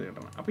സോർട്ട് ചെയ്ത്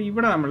കിട്ടണം. അപ്പോൾ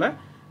ഇവിടെ നമ്മൾ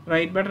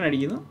റൈറ്റ് ബട്ടൺ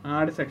അടിക്കുന്നു,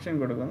 ആഡ് സെക്ഷൻ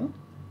കൊടുക്കുന്നു.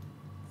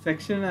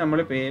 സെക്ഷന് നമ്മൾ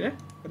പേര്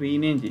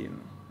റീനെയിം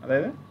ചെയ്യുന്നു,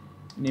 അതായത്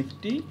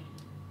നിഫ്റ്റി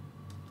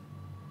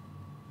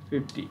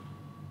 50.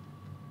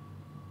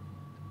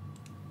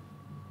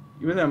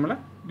 ഇത് നമ്മൾ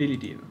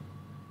ഡിലീറ്റ് ചെയ്യുന്നു.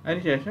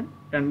 അതിനുശേഷം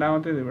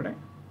രണ്ടാമത്തേത് ഇവിടെ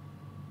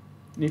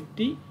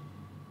നിഫ്റ്റി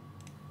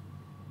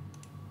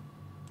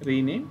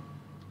റീനെയിം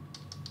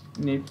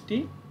നിഫ്റ്റി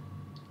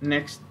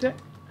നെക്സ്റ്റ്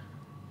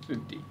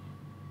 50.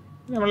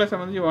 ഇത് നമ്മളെ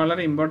സംബന്ധിച്ച്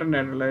വളരെ ഇമ്പോർട്ടൻ്റ്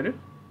ആയിട്ടുള്ള ഒരു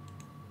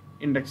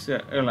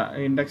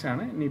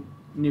ഇൻഡെക്സാണ്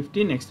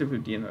നിഫ്റ്റി നെക്സ്റ്റ്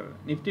 50 എന്ന്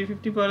പറയുന്നത്. നിഫ്റ്റി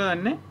 50 പോലെ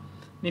തന്നെ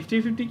നിഫ്റ്റി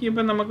 50ക്ക്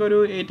ഇപ്പം നമുക്കൊരു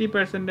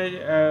 80%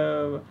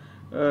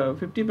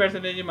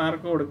 50%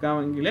 മാർക്ക്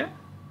കൊടുക്കാമെങ്കിൽ,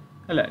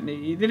 അല്ല,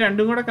 ഇത്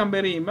രണ്ടും കൂടെ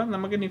കമ്പയർ ചെയ്യുമ്പോൾ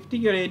നമുക്ക്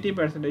നിഫ്റ്റിക്ക് ഒരു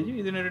 80%,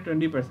 ഇതിനൊരു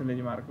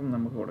 20% മാർക്കും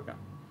നമുക്ക് കൊടുക്കാം.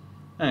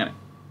 അങ്ങനെ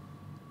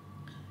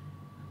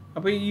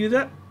അപ്പോൾ ഇത്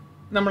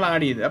നമ്മൾ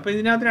ആഡ് ചെയ്ത്, അപ്പോൾ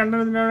ഇതിനകത്ത്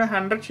രണ്ടെണ്ണത്തിനോട്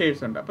 100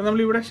 ഷെയർസ് ഉണ്ട്. അപ്പോൾ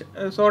നമ്മളിവിടെ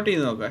സോർട്ട്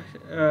ചെയ്ത് നോക്കുക.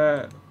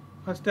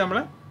 ഫസ്റ്റ് നമ്മൾ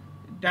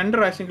 2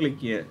 പ്രാവശ്യം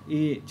ക്ലിക്ക്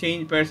ചെയ്യുക ഈ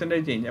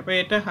പെർസെൻറ്റേജ് ചേഞ്ച്. അപ്പോൾ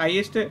ഏറ്റവും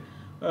ഹയസ്റ്റ്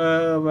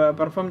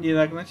പെർഫോം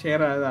ചെയ്താക്കുന്ന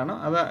ഷെയർ ഏതാണോ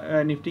അത്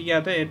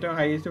നിഫ്റ്റിക്കകത്ത് ഏറ്റവും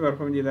ഹയസ്റ്റ്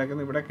പെർഫോം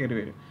ചെയ്താക്കുന്ന ഇവിടെ കയറി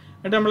വരും.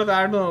 എന്നിട്ട് നമ്മൾ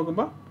താഴോട്ട്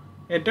നോക്കുമ്പോൾ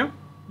ഏറ്റവും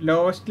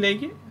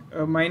ലോവസ്റ്റിലേക്ക്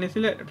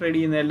മൈനസിൽ ട്രേഡ്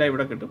ചെയ്യുന്നതെല്ലാം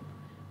ഇവിടെ കിട്ടും.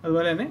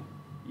 അതുപോലെ തന്നെ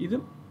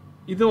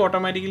ഇത്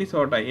ഓട്ടോമാറ്റിക്കലി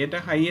സോർട്ടായി.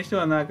 ഏറ്റവും ഹയസ്റ്റ്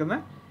വന്നാക്കുന്ന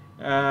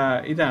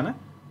ഇതാണ്,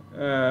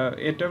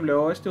 ഏറ്റവും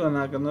ലോവസ്റ്റ്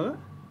വന്നാക്കുന്നത്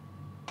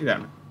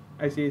ഇതാണ്,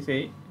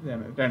 ICICI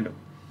ഇതാണ് രണ്ടും.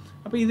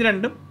 അപ്പോൾ ഇത്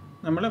രണ്ടും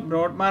നമ്മൾ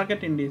ബ്രോഡ്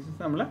മാർക്കറ്റ് ഇൻഡീസസ്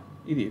നമ്മൾ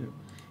ഇത് ചെയ്തു.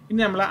 ഇനി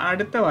നമ്മൾ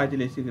അടുത്ത വാച്ച്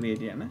ലിസ്റ്റ്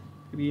ക്രിയേറ്റ് ചെയ്യാണ്.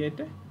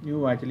 Create new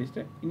watch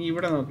list. ഇനി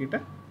ഇവിടെ നോക്കിയിട്ട്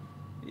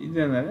ഇത്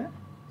എന്നത്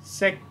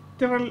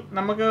സെക്ടറൽ,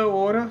 നമുക്ക്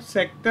ഓരോ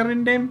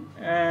സെക്ടറിൻ്റെയും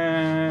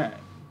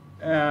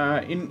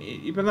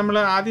ഇപ്പം നമ്മൾ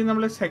ആദ്യം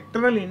നമ്മൾ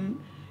സെക്ടറൽ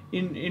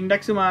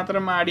ഇൻഡെക്സ്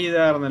മാത്രം ആഡ്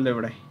ചെയ്തായിരുന്നല്ലോ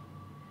ഇവിടെ.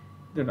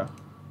 ഇതുണ്ടോ,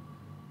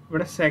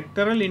 ഇവിടെ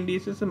സെക്ടറൽ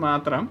ഇൻഡീസസ്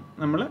മാത്രം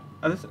നമ്മൾ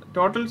അത്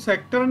ടോട്ടൽ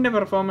സെക്ടറിൻ്റെ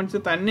പെർഫോമൻസ്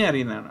തന്നെ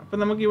അറിയുന്നതാണ്.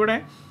 അപ്പം നമുക്കിവിടെ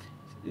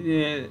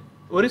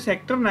ഒരു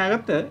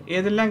സെക്ടറിനകത്ത്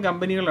ഏതെല്ലാം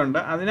കമ്പനികളുണ്ട്,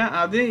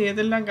 അത്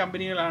ഏതെല്ലാം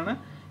കമ്പനികളാണ്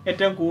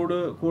ഏറ്റവും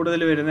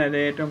കൂടുതൽ വരുന്നത്,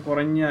 അല്ലെങ്കിൽ ഏറ്റവും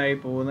കുറഞ്ഞായി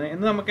പോകുന്നത്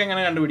എന്ന് നമുക്ക്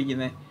എങ്ങനെ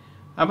കണ്ടുപിടിക്കുന്നത്?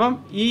 അപ്പം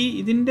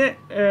ഇതിൻ്റെ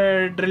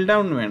ഡ്രിൽ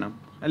ഡൗൺ വേണം,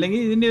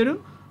 അല്ലെങ്കിൽ ഇതിൻ്റെ ഒരു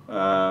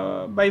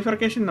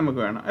ബൈഫർക്കേഷൻ നമുക്ക്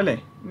വേണം, അല്ലേ?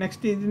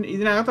 നെക്സ്റ്റ്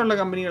ഇതിനകത്തുള്ള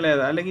കമ്പനികൾ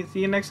ഏതാ, അല്ലെങ്കിൽ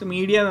CNX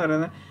മീഡിയ എന്ന്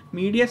പറയുന്ന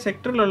മീഡിയ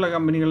സെക്ടറിലുള്ള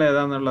കമ്പനികൾ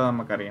ഏതാണെന്നുള്ളത്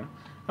നമുക്കറിയണം.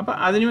 അപ്പോൾ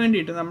അതിന്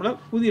വേണ്ടിയിട്ട് നമ്മൾ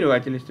പുതിയൊരു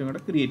വാച്ച് ലിസ്റ്റും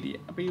കൂടെ ക്രിയേറ്റ്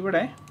ചെയ്യുക. അപ്പോൾ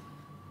ഇവിടെ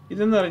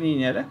ഇതെന്ന് പറഞ്ഞു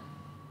കഴിഞ്ഞാൽ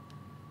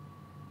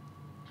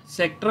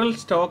സെക്ടറൽ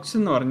സ്റ്റോക്സ്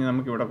എന്ന് പറഞ്ഞ്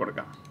നമുക്കിവിടെ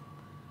കൊടുക്കാം.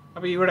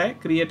 അപ്പോൾ ഇവിടെ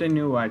create A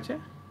new watch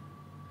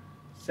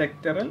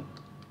sectoral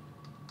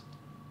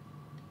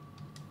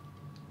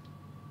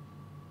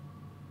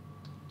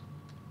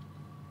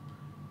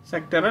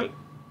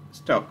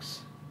Stokes.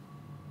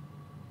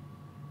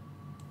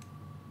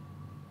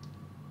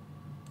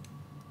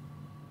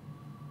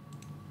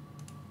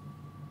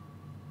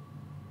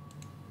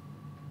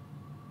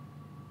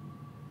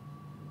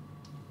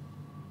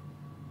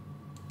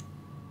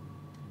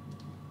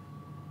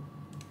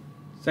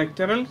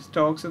 Sectoral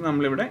Stokes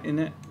നമ്മളിവിടെ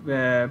ഇതിന്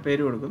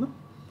പേര് കൊടുക്കുന്നു.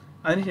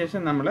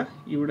 അതിനുശേഷം നമ്മൾ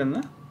ഇവിടെ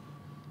നിന്ന്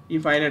ഈ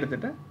ഫയൽ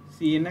എടുത്തിട്ട്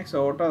CNX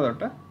ഓട്ടോ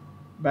തൊട്ട്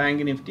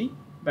ബാങ്ക്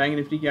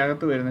നിഫ്റ്റിക്ക്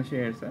അകത്ത് വരുന്ന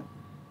ഷെയർസ്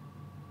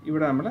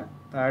ഇവിടെ നമ്മൾ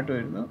താഴോട്ട്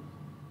വരുന്നു.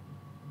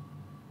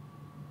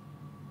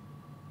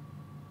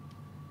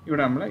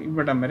 ഇവിടെ നമ്മൾ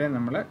ഇവിടം വരെ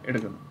നമ്മൾ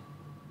എടുക്കുന്നു.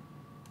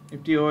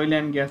 നിഫ്റ്റി ഓയിൽ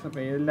ആൻഡ് ഗ്യാസ്,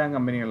 അപ്പോൾ ഏതെല്ലാം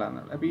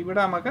കമ്പനികളാണെന്നുള്ളത്. അപ്പോൾ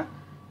ഇവിടെ നമുക്ക്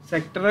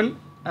സെക്ടറൽ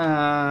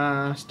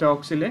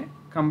സ്റ്റോക്സിലെ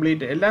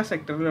കംപ്ലീറ്റ് എല്ലാ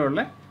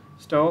സെക്ടറിലുള്ള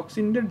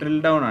സ്റ്റോക്സിൻ്റെ ഡ്രിൽ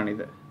ഡൗൺ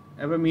ആണിത്.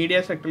 അപ്പോൾ മീഡിയ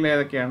സെക്ടറിൽ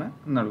ഏതൊക്കെയാണ്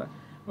എന്നുള്ളത്.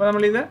 അപ്പോൾ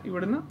നമ്മളിത്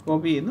ഇവിടുന്ന്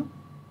കോപ്പി ചെയ്യുന്നു,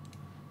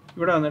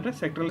 ഇവിടെ വന്നിട്ട്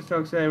സെക്ടറൽ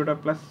സ്റ്റോക്സ് ഇവിടെ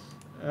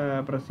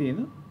പ്രസ്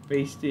ചെയ്യുന്നു,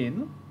 പേസ്റ്റ്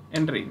ചെയ്യുന്നു,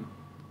 എൻ്റർ ചെയ്യുന്നു.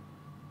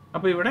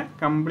 അപ്പോൾ ഇവിടെ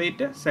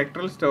കംപ്ലീറ്റ്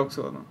സെക്ടറൽ സ്റ്റോക്സ്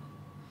വന്നു.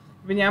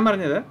 ഇപ്പം ഞാൻ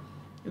പറഞ്ഞത്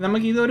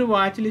നമുക്കിതൊരു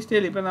വാച്ച്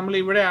ലിസ്റ്റിൽ ഇപ്പം നമ്മൾ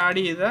ഇവിടെ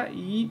ആഡ് ചെയ്ത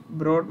ഈ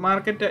broad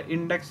market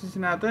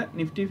ഇൻഡെക്സിനകത്ത്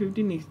Nifty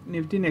 50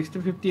 Nifty next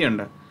 50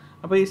 ഉണ്ട്.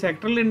 അപ്പോൾ ഈ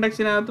സെക്ടറൽ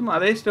ഇൻഡെക്സിനകത്തും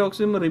അതേ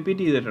സ്റ്റോക്സും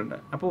റിപ്പീറ്റ് ചെയ്തിട്ടുണ്ട്.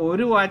 അപ്പോൾ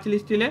ഒരു വാച്ച്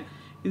ലിസ്റ്റിൽ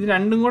ഇത്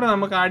രണ്ടും കൂടെ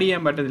നമുക്ക് ആഡ്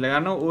ചെയ്യാൻ പറ്റത്തില്ല,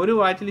 കാരണം ഒരു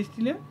വാച്ച്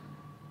ലിസ്റ്റിൽ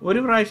ഒരു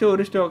പ്രാവശ്യം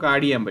ഒരു സ്റ്റോക്ക്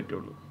ആഡ് ചെയ്യാൻ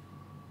പറ്റുള്ളൂ.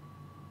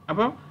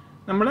 അപ്പം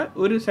നമ്മൾ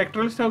ഒരു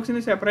സെക്ടറൽ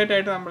സ്റ്റോക്സിന് സെപ്പറേറ്റ്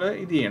ആയിട്ട് നമ്മൾ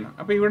ഇത് ചെയ്യണം.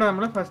 അപ്പോൾ ഇവിടെ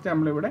നമ്മൾ ഫസ്റ്റ്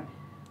നമ്മളിവിടെ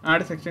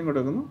ആഡ് സെക്ഷൻ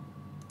കൊടുക്കുന്നു.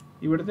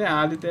 ഇവിടുത്തെ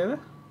ആദ്യത്തേത്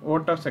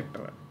ഓട്ടോ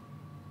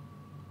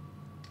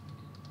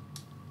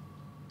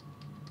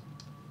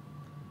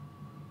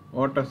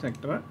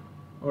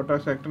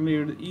സെക്ടറിൻ്റെ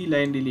ഈ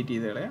ലൈൻ ഡിലീറ്റ്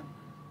ചെയ്ത് കളയാം.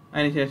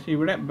 അതിനുശേഷം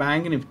ഇവിടെ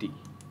ബാങ്ക് നിഫ്റ്റി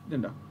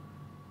ഇതുണ്ടോ,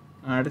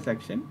 add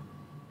section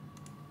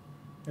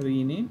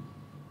rename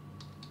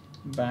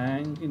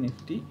bank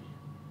Nifty.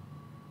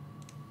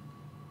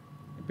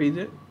 ഇപ്പോൾ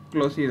ഇത്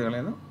ക്ലോസ് ചെയ്ത്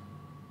കളയുന്നു.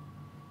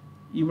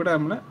 ഇവിടെ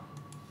നമ്മൾ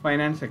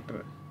ഫൈനാൻസ് സെക്ടർ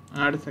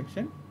ആഡ്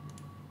സെക്ഷൻ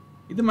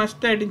ഇത്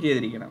മസ്റ്റായിട്ടും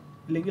ചെയ്തിരിക്കണം.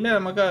 ഇല്ലെങ്കിൽ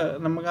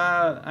നമുക്ക് ആ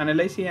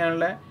അനലൈസ്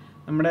ചെയ്യാനുള്ള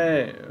നമ്മുടെ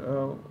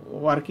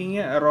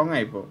വർക്കിംഗ് റോങ്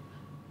ആയിപ്പോൾ.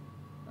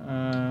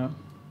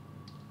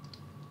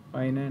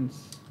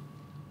 ഫൈനാൻസ്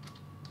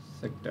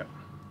സെക്ടർ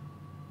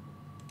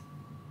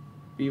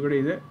ഇവിടെ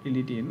ഇത്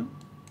ഡിലീറ്റ് ചെയ്യുന്നു.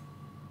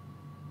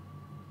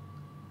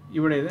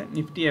 ഇവിടെ ഇത്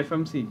നിഫ്റ്റി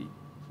FMCG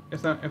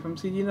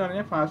എന്ന്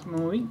പറഞ്ഞാൽ ഫാസ്റ്റ്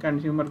മൂവിങ്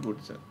കൺസ്യൂമർ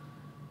ഗുഡ്സ്.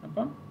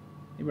 അപ്പം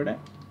ഇവിടെ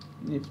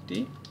നിഫ്റ്റി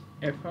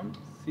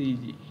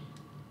FMCG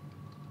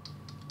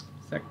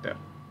സെക്ടർ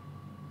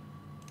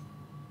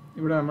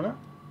ഇവിടെ നമ്മൾ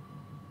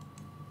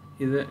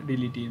ഇത്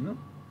ഡിലീറ്റ് ചെയ്യുന്നു.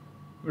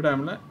 ഇവിടെ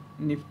നമ്മൾ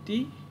നിഫ്റ്റി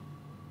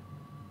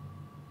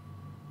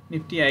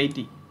IT.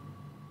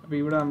 അപ്പോൾ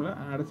ഇവിടെ നമ്മൾ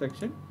add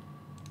section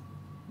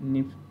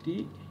Nifty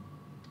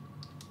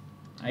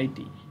IT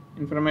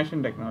information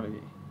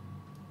technology.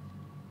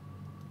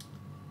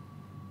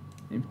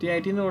 Nifty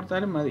IT എന്ന്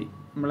കൊടുത്താലും മതി,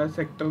 നമ്മളെ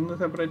സെക്ടറിൽ നിന്ന്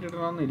സെപ്പറേറ്റ്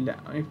ഇടണമെന്നില്ല.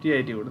 നിഫ്റ്റി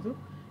IT കൊടുത്തു.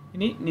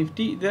 ഇനി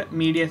നിഫ്റ്റി ഇത്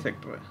media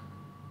sector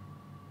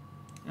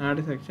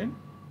add section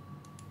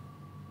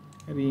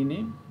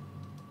rename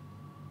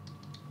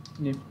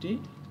Nifty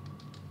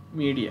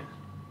media.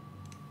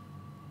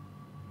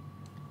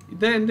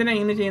 ഇത് എന്തിനാണ്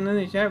ഇങ്ങനെ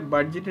ചെയ്യുന്നതെന്ന് വെച്ചാൽ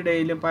ബഡ്ജറ്റ്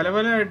ഡേയിൽ പല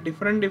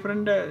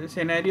ഡിഫറെൻറ്റ്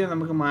സെനാരിയോ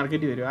നമുക്ക്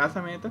മാർക്കറ്റ് വരും. ആ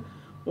സമയത്ത്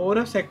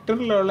ഓരോ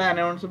സെക്ടറിലുള്ള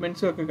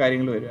അനൗൺസ്മെൻറ്റ്സും ഒക്കെ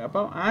കാര്യങ്ങൾ വരും.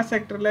 അപ്പം ആ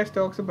സെക്ടറിലെ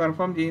സ്റ്റോക്സ്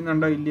പെർഫോം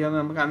ചെയ്യുന്നുണ്ടോ ഇല്ലയോ എന്ന്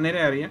നമുക്ക്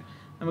അന്നേരം അറിയാം.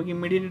 നമുക്ക്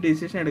ഇമ്മീഡിയറ്റ്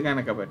ഡിസിഷൻ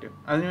എടുക്കാനൊക്കെ പറ്റും.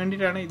 അതിന്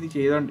വേണ്ടിയിട്ടാണ് ഇത്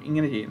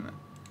ഇങ്ങനെ ചെയ്യുന്നത്.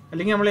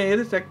 അല്ലെങ്കിൽ നമ്മൾ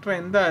ഏത് സെക്ടർ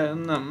എന്താ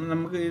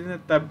നമുക്ക് ഇതിന്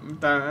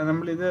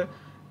നമ്മളിത്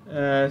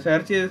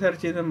സെർച്ച്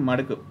ചെയ്ത്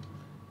മടുക്കും.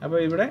 അപ്പോൾ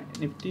ഇവിടെ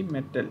നിഫ്റ്റി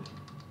മെറ്റൽ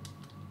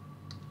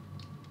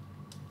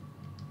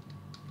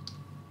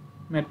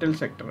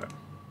സെക്ടർ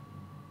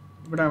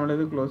ഇവിടെ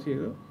നമ്മളിത് ക്ലോസ്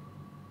ചെയ്തു.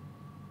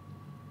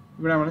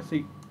 ഇവിടെ നമ്മൾ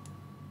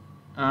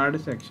add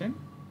section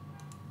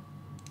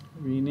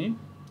rename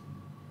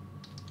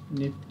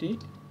Nifty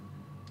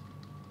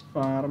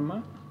pharma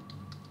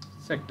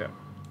sector.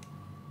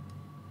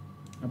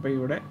 അപ്പോൾ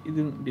ഇവിടെ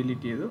ഇത്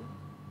ഡിലീറ്റ് ചെയ്തു.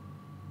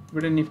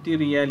 ഇവിടെ നിഫ്റ്റി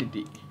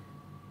റിയാലിറ്റി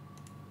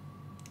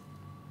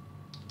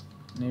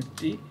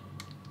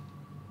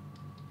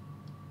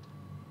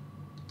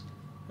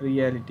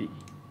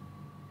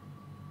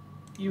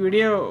ഈ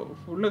വീഡിയോ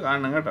ഫുള്ള്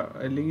കാണണം കേട്ടോ,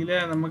 അല്ലെങ്കിൽ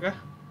നമുക്ക്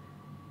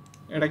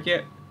ഇടയ്ക്ക്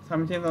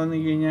സംശയം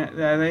തോന്നിക്കഴിഞ്ഞാൽ,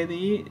 അതായത്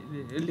ഈ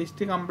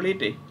ലിസ്റ്റ്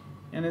കംപ്ലീറ്റ്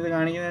ഞാനിത്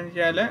കാണിക്കുന്നതെന്ന്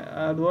വെച്ചാൽ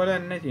അതുപോലെ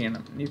തന്നെ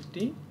ചെയ്യണം.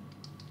 നിഫ്റ്റി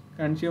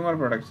കൺസ്യൂമർ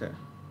പ്രൊഡക്ട്സ്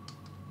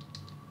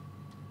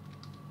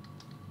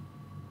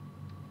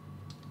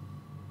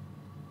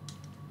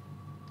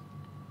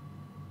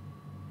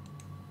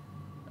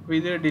അപ്പോൾ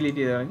ഇത്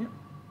ഡിലീറ്റ് ചെയ്ത് കളഞ്ഞു.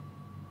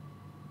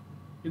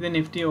 ഇത്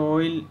Nifty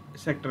oil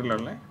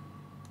സെക്ടറിലുള്ള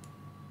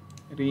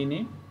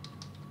rename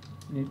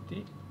Nifty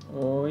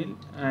oil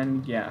and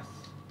gas.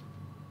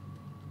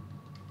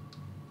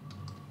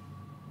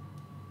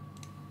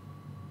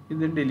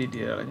 ഇത് ഡിലീറ്റ്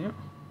ചെയ്ത് കളഞ്ഞു.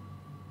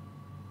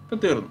 ഇപ്പോൾ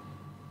തീർന്നു.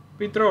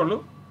 ഇപ്പോൾ ഇത്രേ ഉള്ളൂ.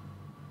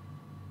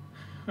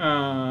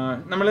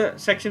 നമ്മൾ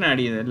സെക്ഷൻ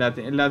ആഡ് ചെയ്ത്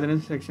എല്ലാത്തിനും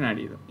സെക്ഷൻ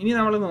ആഡ് ചെയ്തു. ഇനി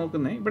നമ്മൾ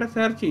നോക്കുന്നത് ഇവിടെ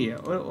സെർച്ച്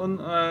ചെയ്യുക.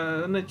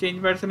 ഒന്ന്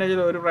ചേഞ്ച്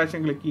പെർസെൻറ്റേജിൽ ഒരു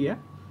പ്രാവശ്യം ക്ലിക്ക് ചെയ്യുക,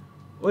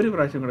 ഒരു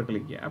പ്രാവശ്യം കൂടെ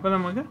ക്ലിക്ക് ചെയ്യുക. അപ്പോൾ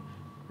നമുക്ക്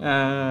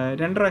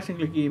 2 പ്രാവശ്യം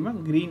ക്ലിക്ക് ചെയ്യുമ്പോൾ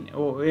ഗ്രീൻ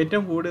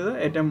ഏറ്റവും കൂടുതൽ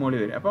ഏറ്റവും മുകളിൽ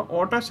വരും. അപ്പോൾ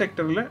ഓട്ടോ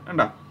സെക്ടറിൽ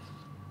ഉണ്ടോ,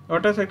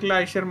 ഓട്ടോ സെക്ടറിൽ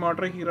ഐഷർ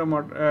മോട്ടർ,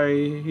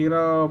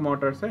 ഹീറോ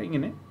മോട്ടോഴ്സ്,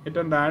 ഇങ്ങനെ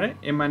ഏറ്റവും താഴെ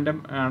M&M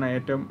ആണ്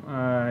ഏറ്റവും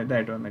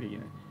ഇതായിട്ട്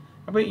വന്നിരിക്കുന്നത്.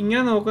 അപ്പോൾ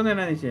ഇങ്ങനെ നോക്കുന്നത്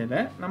എന്താണെന്ന് വെച്ചാൽ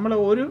നമ്മൾ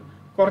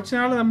കുറച്ച്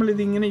നാൾ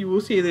നമ്മളിതിങ്ങനെ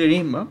യൂസ് ചെയ്ത്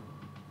കഴിയുമ്പോൾ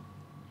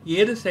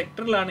ഏത്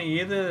സെക്ടറിലാണ്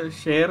ഏത്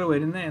ഷെയർ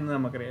വരുന്നത് എന്ന്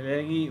നമുക്കറിയാം.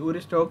 അല്ലെങ്കിൽ ഒരു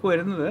സ്റ്റോക്ക്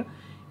വരുന്നത്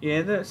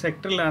ഏത്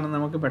സെക്ടറിലാണ്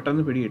നമുക്ക്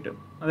പെട്ടെന്ന് പിടികിട്ടും.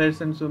 അതായത്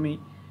സെൻസുമി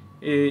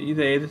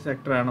ഇത് ഏത്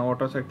സെക്ടറാണ്,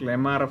 ഓട്ടോ സെക്ടറിൽ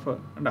MRF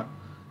ഉണ്ടോ.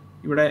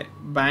 ഇവിടെ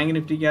ബാങ്ക്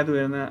നിഫ്റ്റിക്കകത്ത്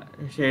വരുന്ന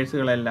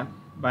ഷെയർസുകളെല്ലാം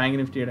ബാങ്ക്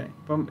നിഫ്റ്റിയുടെ.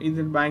 ഇപ്പം ഇത്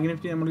ബാങ്ക്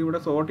നിഫ്റ്റി നമ്മളിവിടെ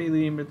സോർട്ട് ചെയ്ത്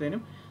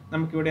കഴിയുമ്പോഴത്തേനും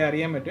നമുക്കിവിടെ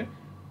അറിയാൻ പറ്റും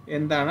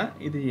എന്താണ്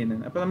ഇത്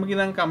ചെയ്യുന്നത്. അപ്പോൾ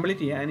നമുക്കിതങ്ങ്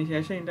കംപ്ലീറ്റ് ചെയ്യാം.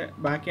 അതിനുശേഷം ഇതിൻ്റെ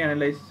ബാക്കി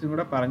അനലൈസിസും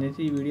കൂടെ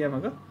പറഞ്ഞേച്ച് ഈ വീഡിയോ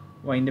നമുക്ക്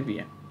വൈൻഡപ്പ്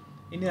ചെയ്യാം.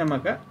 ഇനി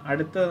നമുക്ക്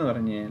അടുത്തതെന്ന്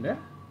പറഞ്ഞു കഴിഞ്ഞാൽ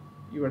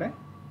ഇവിടെ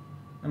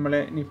നമ്മൾ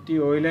നിഫ്റ്റി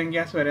ഓയിൽ ആൻഡ്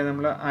ഗ്യാസ് വരെ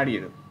നമ്മൾ ആഡ്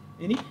ചെയ്തു.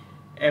 ഇനി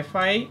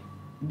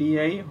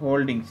FIDI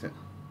ഹോൾഡിങ്സ്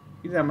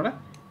ഇത് നമ്മൾ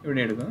ഇവിടെ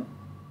എടുക്കുന്നു,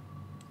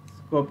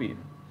 കോപ്പി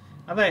ചെയ്യുന്നു.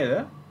 അതായത്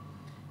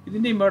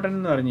ഇതിൻ്റെ ഇമ്പോർട്ടൻ്റ്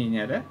എന്ന് പറഞ്ഞു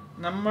കഴിഞ്ഞാൽ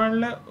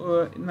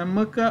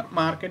നമുക്ക്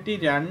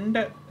മാർക്കറ്റിൽ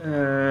 2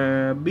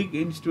 ബിഗ്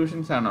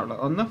ഇൻസ്റ്റിറ്റ്യൂഷൻസ് ആണുള്ളത്.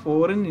 ഒന്ന്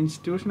ഫോറിൻ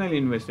ഇൻസ്റ്റിറ്റ്യൂഷണൽ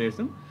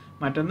ഇൻവെസ്റ്റേഴ്സും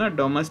മറ്റൊന്ന്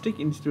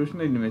domestic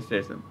institutional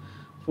ഇൻവെസ്റ്റേഴ്സും.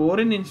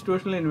 Foreign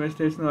institutional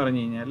investors എന്ന്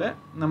പറഞ്ഞു കഴിഞ്ഞാൽ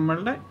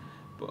നമ്മളുടെ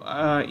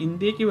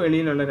ഇന്ത്യക്ക്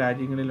വെളിയിലുള്ള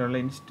രാജ്യങ്ങളിലുള്ള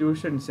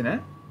ഇൻസ്റ്റിറ്റ്യൂഷൻസിന്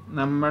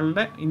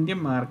നമ്മളുടെ ഇന്ത്യൻ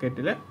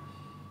മാർക്കറ്റിൽ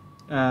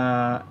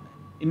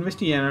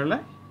ഇൻവെസ്റ്റ് ചെയ്യാനുള്ള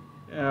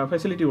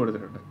ഫെസിലിറ്റി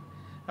കൊടുത്തിട്ടുണ്ട്.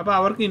 അപ്പോൾ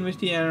അവർക്ക്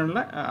ഇൻവെസ്റ്റ് ചെയ്യാനുള്ള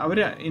അവർ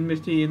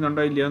ഇൻവെസ്റ്റ്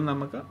ചെയ്യുന്നുണ്ടോ ഇല്ലയോ എന്ന്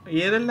നമുക്ക്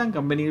ഏതെല്ലാം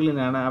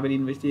കമ്പനികളിലാണ് അവർ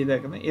ഇൻവെസ്റ്റ്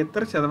ചെയ്തേക്കുന്നത്,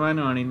 എത്ര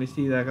ശതമാനമാണ് ഇൻവെസ്റ്റ്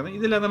ചെയ്തേക്കുന്നത്,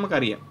 ഇതെല്ലാം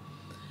നമുക്കറിയാം.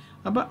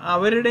 അപ്പോൾ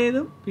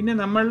അവരുടേതും പിന്നെ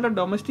നമ്മളുടെ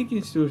ഡൊമസ്റ്റിക്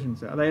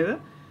ഇൻസ്റ്റിറ്റ്യൂഷൻസ്, അതായത്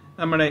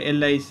നമ്മുടെ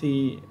LIC,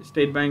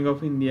 state bank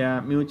of India,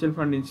 mutual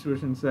fund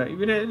institutions,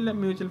 ഇവരെല്ലാം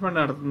മ്യൂച്വൽ ഫണ്ട്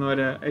നടത്തുന്നവർ,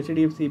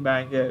 HDFC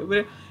ബാങ്ക്, ഇവർ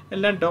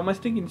എല്ലാം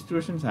ഡൊമസ്റ്റിക്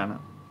ഇൻസ്റ്റിറ്റ്യൂഷൻസ് ആണ്.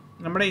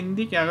 നമ്മുടെ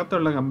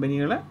ഇന്ത്യക്കകത്തുള്ള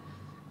കമ്പനികൾ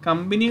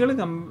കമ്പനികൾ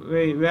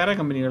വേറെ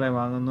കമ്പനികളെ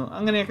വാങ്ങുന്നു,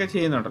 അങ്ങനെയൊക്കെ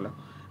ചെയ്യുന്നുണ്ടല്ലോ.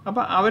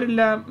 അപ്പോൾ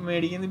അവരെല്ലാം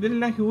മേടിക്കുന്നത്,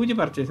 ഇവരെല്ലാം ഹ്യൂജ്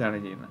പർച്ചേസാണ്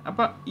ചെയ്യുന്നത്.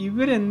 അപ്പോൾ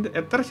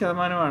എത്ര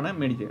ശതമാനമാണ്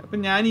മേടിക്കുക? അപ്പം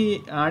ഞാൻ ഈ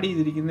ആഡ്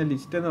ചെയ്തിരിക്കുന്ന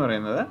ലിസ്റ്റ് എന്ന്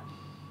പറയുന്നത്,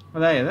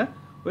 അതായത്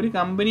ഒരു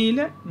കമ്പനിയിൽ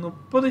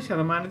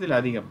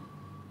 30%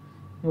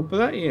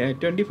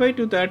 25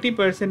 to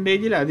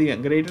 30%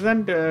 ഗ്രേറ്റർ ദാൻ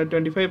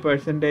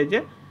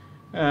 25%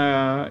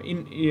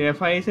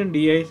 FISും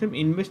DISും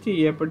ഇൻവെസ്റ്റ്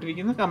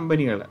ചെയ്യപ്പെട്ടിരിക്കുന്ന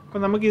കമ്പനികൾ. അപ്പോൾ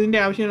നമുക്ക് ഇതിൻ്റെ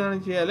ആവശ്യം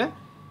എന്താണെന്ന് വെച്ചാൽ,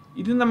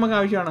 ഇത് നമുക്ക്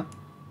ആവശ്യമാണ്.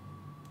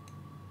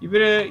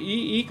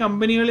 ഈ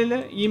കമ്പനികളിൽ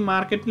ഈ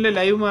മാർക്കറ്റിൽ,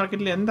 ലൈവ്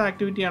മാർക്കറ്റിൽ എന്ത്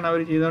ആക്ടിവിറ്റിയാണ് അവർ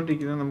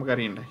ചെയ്തുകൊണ്ടിരിക്കുന്നത്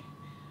നമുക്കറിയണ്ടേ.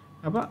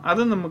 അപ്പോൾ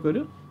അത്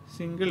നമുക്കൊരു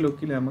സിംഗിൾ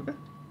ലുക്കിൽ നമുക്ക്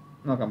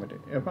നോക്കാൻ പറ്റും.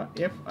 അപ്പോൾ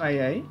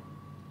FII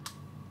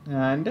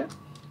and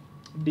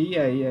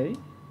DII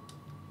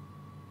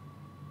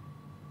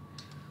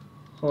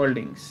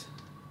holdings,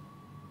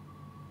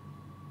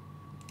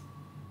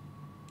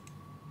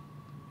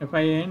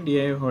 FII and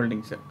DII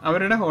holdings,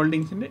 അവരുടെ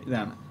ഹോൾഡിങ്സിൻ്റെ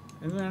ഇതാണ്.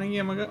 ഇത് വേണമെങ്കിൽ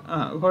നമുക്ക്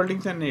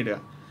ഹോൾഡിങ്സ് തന്നെ ഇടുക.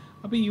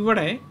 അപ്പോൾ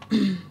ഇവിടെ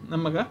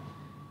നമുക്ക്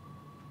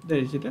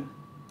ധരിച്ചിട്ട്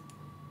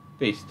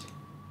പേസ്റ്റ്,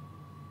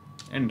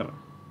 എൻ്റർ,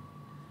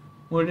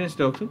 മുഴുവൻ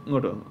സ്റ്റോക്സും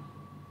ഇങ്ങോട്ട് വന്നു.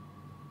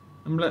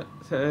 നമ്മൾ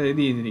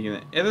ഇത്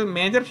ചെയ്തിരിക്കുന്നത് ഏത്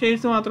മേജർ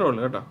ഷെയർസ് മാത്രമേ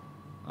ഉള്ളൂ കേട്ടോ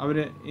അവർ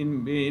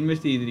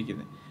ഇൻവെസ്റ്റ്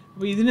ചെയ്തിരിക്കുന്നത്.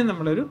 അപ്പോൾ ഇതിന്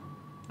നമ്മളൊരു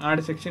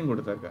ആഡ് സെക്ഷൻ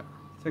കൊടുത്തേക്കുക.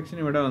 സെക്ഷൻ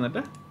ഇവിടെ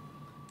വന്നിട്ട്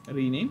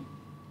rename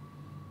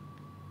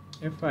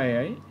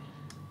FII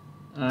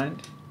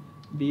and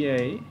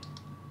DII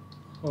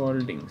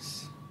holdings.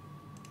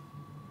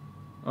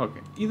 Okay,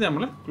 ഇത്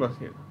നമ്മൾ ക്ലോസ്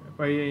ചെയ്തു.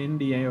 FII and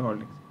DII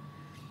holdings.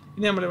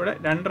 ഇനി നമ്മളിവിടെ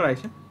 2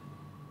 പ്രാവശ്യം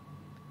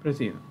പ്രസ്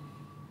ചെയ്യുന്നു.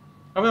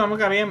 അപ്പോൾ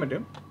നമുക്കറിയാൻ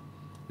പറ്റും,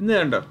 ഇന്ന്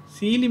കണ്ടോ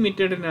സി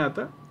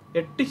ലിമിറ്റഡിനകത്ത്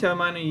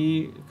 8% ഈ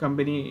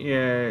കമ്പനി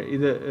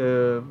ഇത്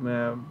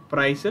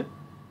പ്രൈസ്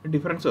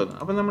ഡിഫറൻസ് വന്നു.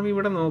 അപ്പോൾ നമ്മൾ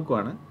ഇവിടെ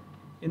നോക്കുവാണ്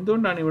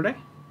എന്തുകൊണ്ടാണ് ഇവിടെ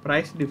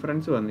പ്രൈസ്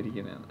ഡിഫറൻസ്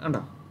വന്നിരിക്കുന്നത്.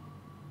 കണ്ടോ,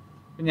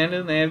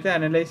 ഞാനിത് നേരത്തെ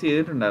അനലൈസ്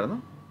ചെയ്തിട്ടുണ്ടായിരുന്നു.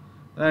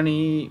 അതാണ്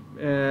ഈ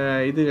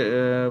ഇത്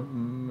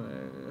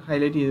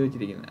ഹൈലൈറ്റ് ചെയ്ത്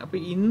വെച്ചിരിക്കുന്നത്. അപ്പോൾ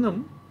ഇന്നും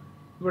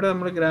ഇവിടെ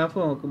നമ്മൾ ഗ്രാഫ്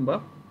നോക്കുമ്പോൾ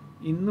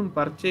ഇന്നും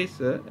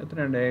പർച്ചേസ്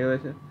എത്രയുണ്ട്?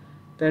 ഏകദേശം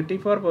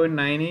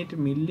 34.98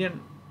 മില്യൺ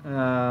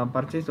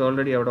പർച്ചേസ്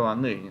ഓൾറെഡി അവിടെ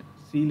വന്നു കഴിഞ്ഞു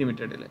സി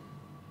ലിമിറ്റഡിൽ.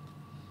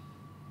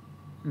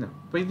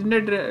 അപ്പോൾ ഇതിൻ്റെ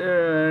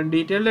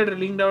ഡീറ്റെയിൽഡ്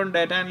ഡ്രില്ലിംഗ് ഡൗൺ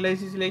ഡാറ്റ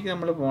അനലൈസിസിലേക്ക്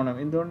നമ്മൾ പോകണം.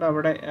 എന്തുകൊണ്ട്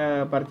അവിടെ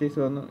പർച്ചേസ്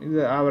വന്നു? ഇത്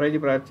ആവറേജ്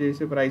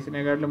പർച്ചേസ്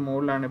പ്രൈസിനെക്കാട്ടിലും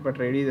മുകളിലാണ് ഇപ്പോൾ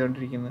ട്രേഡ്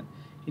ചെയ്തുകൊണ്ടിരിക്കുന്നത്.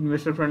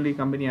 Investor friendly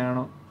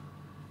കമ്പനിയാണോ?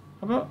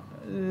 അപ്പോൾ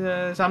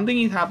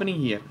സംതിങ് ഈസ്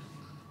ഹാപ്പനിങ് ഹിയർ.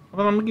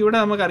 അപ്പോൾ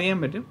നമുക്കറിയാൻ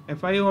പറ്റും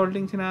FII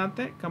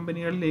ഹോൾഡിങ്സിനകത്തെ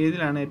കമ്പനികളിൽ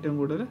ഏതിലാണ് ഏറ്റവും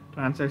കൂടുതൽ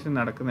ട്രാൻസാക്ഷൻ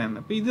നടക്കുന്നതെന്ന്.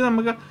 അപ്പോൾ ഇത്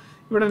നമുക്ക്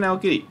ഇവിടെ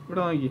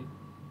നോക്കി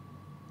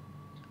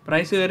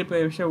പ്രൈസ്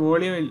കയറിപ്പോയി, പക്ഷേ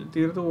വോളിയം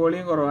തീർത്ത്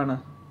വോളിയം കുറവാണ്.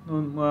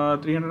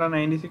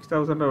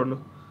 396,000 ഉള്ളൂ.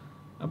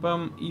 അപ്പം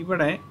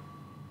ഇവിടെ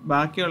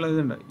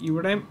ബാക്കിയുള്ളതുണ്ട്.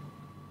 ഇവിടെ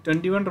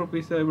 21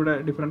 rupees ഇവിടെ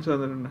ഡിഫറൻസ്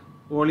വന്നിട്ടുണ്ട്.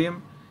 വോളിയം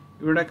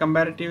ഇവിടെ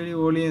കമ്പാരിറ്റീവ്ലി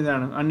വോളിയം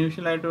ഇതാണ്.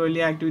 അൺയൂഷ്വലായിട്ട്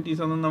വലിയ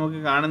ആക്ടിവിറ്റീസ് ഒന്നും നമുക്ക്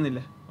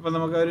കാണുന്നില്ല. അപ്പോൾ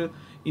നമുക്കൊരു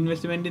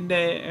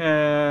ഇൻവെസ്റ്റ്മെൻറ്റിൻ്റെ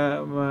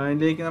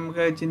ഇതിലേക്ക്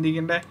നമുക്ക്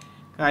ചിന്തിക്കേണ്ട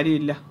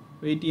കാര്യമില്ല.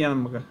 വെയിറ്റ് ചെയ്യാം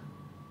നമുക്ക്.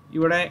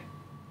 ഇവിടെ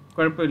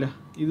കുഴപ്പമില്ല.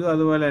 ഇതും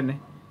അതുപോലെ തന്നെ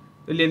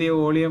വലിയധികം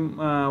വോളിയം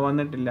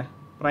വന്നിട്ടില്ല.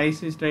 Price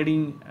is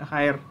trading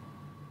higher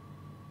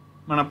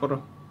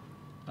Manappuram.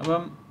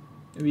 അപ്പം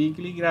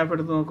വീക്ക്ലി ഗ്രാഫ്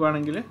എടുത്ത്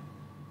നോക്കുവാണെങ്കിൽ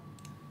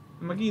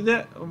നമുക്ക് ഇത്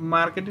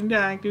മാർക്കറ്റിൻ്റെ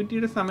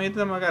ആക്ടിവിറ്റിയുടെ സമയത്ത്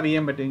നമുക്ക്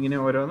അറിയാൻ പറ്റും. ഇങ്ങനെ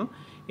ഓരോന്നും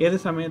ഏത്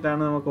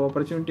സമയത്താണ് നമുക്ക്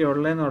ഓപ്പർച്യൂണിറ്റി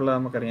ഉള്ളതെന്നുള്ളത്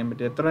നമുക്കറിയാൻ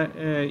പറ്റും.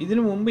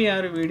 ഇതിനു മുമ്പ് ഞാൻ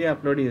ഒരു വീഡിയോ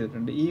അപ്ലോഡ്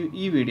ചെയ്തിട്ടുണ്ട്.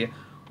 ഈ വീഡിയോ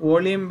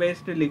വോളിയം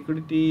ബേസ്ഡ്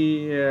ലിക്വിഡിറ്റി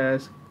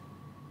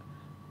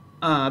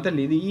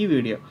അതല്ല ഈ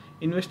video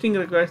investing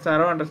requires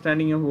thorough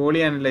understanding of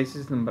volume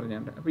analysis എന്ന്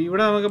പറഞ്ഞുകൊണ്ട്. അപ്പോൾ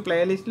ഇവിടെ നമുക്ക്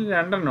പ്ലേലിസ്റ്റിൽ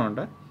 2 എണ്ണം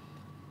ഉണ്ട്.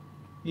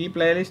 ഈ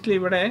പ്ലേലിസ്റ്റിൽ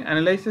ഇവിടെ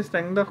അനലൈസ്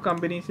സ്ട്രെങ്ത് ഓഫ്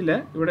കമ്പനീസിൽ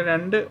ഇവിടെ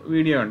 2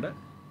 വീഡിയോ ഉണ്ട്.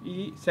 ഈ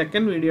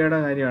സെക്കൻഡ് വീഡിയോയുടെ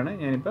കാര്യമാണ്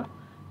ഞാനിപ്പോൾ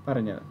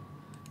പറഞ്ഞത്.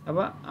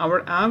 അപ്പോൾ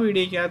ആ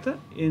വീഡിയോയ്ക്കകത്ത്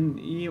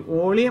ഈ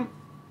വോളിയം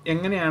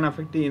എങ്ങനെയാണ്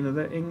അഫക്റ്റ്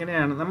ചെയ്യുന്നത്,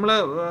 എങ്ങനെയാണ് നമ്മൾ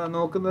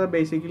നോക്കുന്നത്,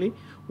 basically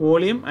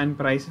volume and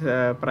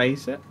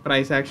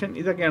price action,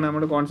 ഇതൊക്കെയാണ്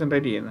നമ്മൾ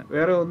കോൺസെൻട്രേറ്റ് ചെയ്യുന്നത്.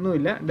 വേറെ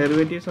ഒന്നുമില്ല,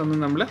 ഡെറിവേറ്റീവ്സ് ഒന്നും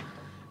നമ്മൾ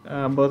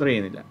ബോദർ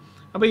ചെയ്യുന്നില്ല.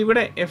 അപ്പോൾ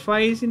ഇവിടെ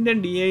FISൻ്റെ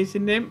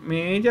DISൻ്റെ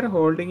മേജർ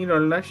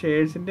ഹോൾഡിങ്ങിലുള്ള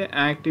ഷെയർസിൻ്റെ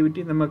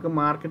ആക്ടിവിറ്റി നമുക്ക്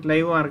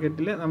ലൈവ്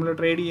മാർക്കറ്റിൽ നമ്മൾ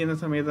ട്രേഡ് ചെയ്യുന്ന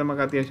സമയത്ത്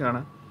നമുക്ക്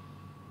അത്യാവശ്യമാണ്.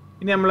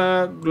 ഇനി നമ്മൾ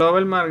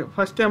ഗ്ലോബൽ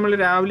ഫസ്റ്റ് നമ്മൾ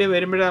രാവിലെ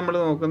വരുമ്പോഴേ നമ്മൾ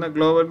നോക്കുന്ന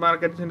ഗ്ലോബൽ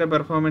മാർക്കറ്റ്സിൻ്റെ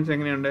പെർഫോമൻസ്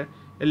എങ്ങനെയുണ്ട്,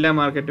 എല്ലാ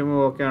മാർക്കറ്റും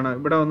ഓക്കെയാണ്.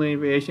 ഇവിടെ വന്ന്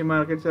ഏഷ്യൻ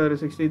മാർക്കറ്റ്സ് ഒരു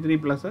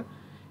 63+,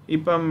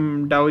 ഇപ്പം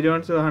ഡൗ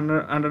ജോൺസ്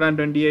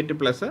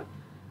 128+,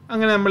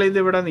 അങ്ങനെ നമ്മളിത്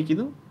ഇവിടെ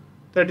നിൽക്കുന്നു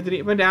 33.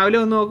 ഇപ്പം രാവിലെ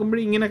വന്ന് നോക്കുമ്പോൾ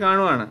ഇങ്ങനെ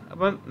കാണുവാണ്.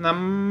 അപ്പം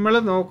നമ്മൾ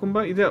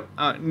നോക്കുമ്പോൾ ഇത്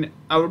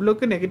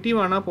ഔട്ട്ലുക്ക് നെഗറ്റീവ്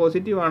ആണോ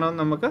പോസിറ്റീവ് ആണോ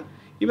എന്ന് നമുക്ക്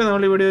ഇപ്പം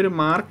നമ്മളിവിടെ ഒരു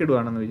മാർക്ക്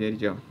ഇടുവാണെന്ന്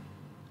വിചാരിച്ചോ.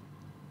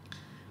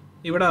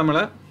 ഇവിടെ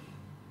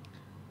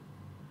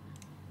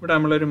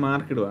നമ്മളൊരു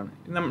മാർക്ക് ഇടുവാണ്.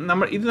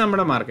 ഇത്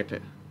നമ്മുടെ മാർക്കറ്റ്,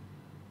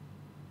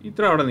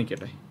 ഇത്ര അവിടെ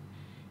നിൽക്കട്ടെ.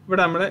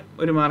 ഇവിടെ നമ്മൾ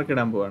ഒരു മാർക്ക്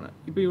ഇടാൻ പോവാണ്.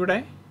 ഇപ്പോൾ ഇവിടെ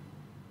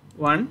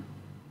 1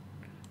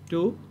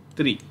 2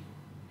 3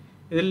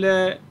 ഇതിൽ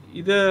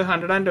ഇത്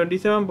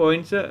 127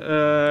 പോയിൻറ്റ്സ്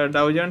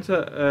ഡൗ ജോൺസ്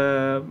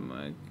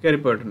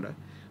കയറിപ്പോയിട്ടുണ്ട്.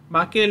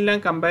 ബാക്കിയെല്ലാം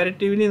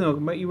കമ്പാരിറ്റീവ്ലി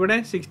നോക്കുമ്പോൾ ഇവിടെ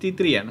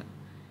 63 ആണ്,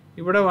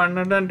 ഇവിടെ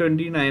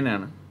 129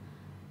 ആണ്.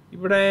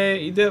 ഇവിടെ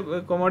ഇത്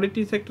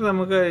കൊമോഡിറ്റി സെക്ടർ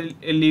നമുക്ക്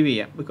ലീവ്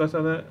ചെയ്യാം, ബിക്കോസ്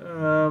അത്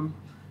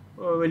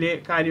വലിയ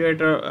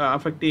കാര്യമായിട്ട്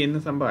അഫക്റ്റ് ചെയ്യുന്ന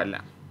സംഭവമല്ല.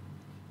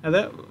 അത്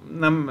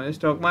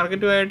സ്റ്റോക്ക്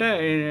മാർക്കറ്റുമായിട്ട്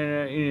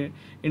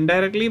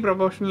ഇൻഡയറക്ട്ലി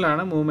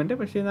പ്രൊപ്പോർഷണലാണ് മൂവ്മെൻറ്റ്.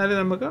 പക്ഷേ എന്നാലും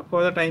നമുക്ക്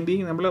ഫോർ ദ ടൈം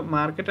ബീങ് നമ്മൾ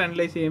മാർക്കറ്റ്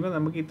അനലൈസ് ചെയ്യുമ്പോൾ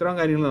നമുക്ക് ഇത്രയും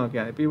കാര്യങ്ങൾ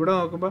നോക്കിയാൽ മതി. ഇപ്പോൾ ഇവിടെ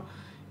നോക്കുമ്പോൾ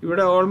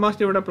ഇവിടെ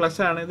ഓൾമോസ്റ്റ് ഇവിടെ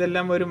പ്ലസ് ആണ്,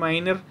 ഇതെല്ലാം ഒരു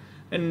മൈനർ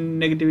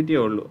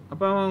നെഗറ്റിവിറ്റിയേ ഉള്ളൂ.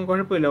 അപ്പം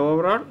കുഴപ്പമില്ല,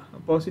 ഓവറോൾ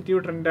പോസിറ്റീവ്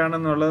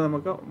ട്രെൻഡാണെന്നുള്ളത്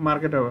നമുക്ക്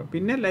മാർക്കറ്റ്.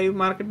 പിന്നെ ലൈവ്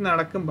മാർക്കറ്റ്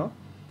നടക്കുമ്പോൾ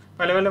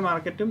പല പല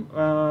മാർക്കറ്റും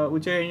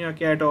ഉച്ച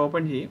കഴിഞ്ഞൊക്കെ ആയിട്ട്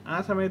ഓപ്പൺ ചെയ്യും. ആ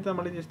സമയത്ത്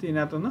നമ്മൾ ജസ്റ്റ്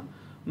ഇതിനകത്തൊന്ന്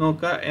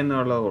നോക്കുക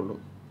എന്നുള്ളതേ ഉള്ളൂ.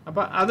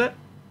 അപ്പോൾ അത്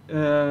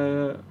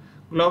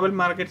ഗ്ലോബൽ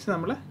മാർക്കറ്റ്സ്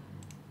നമ്മൾ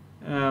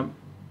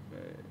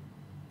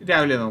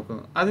രാവിലെ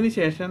നോക്കുന്നു.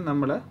 അതിനുശേഷം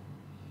നമ്മൾ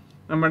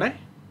നമ്മുടെ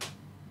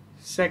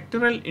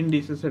സെക്ടറൽ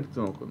ഇൻഡീസസ് എടുത്ത്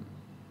നോക്കുന്നു.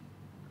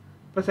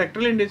 ഇപ്പോൾ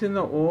സെക്ടറൽ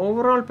ഇൻഡീസിൻ്റെ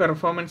ഓവറോൾ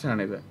പെർഫോമൻസ്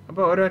ആണിത്.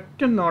 അപ്പോൾ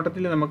ഒരൊറ്റ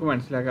നോട്ടത്തിൽ നമുക്ക്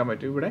മനസ്സിലാക്കാൻ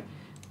പറ്റും. ഇവിടെ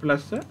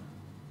പ്ലസ്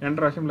 2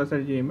 പ്രാവശ്യം പ്ലസ്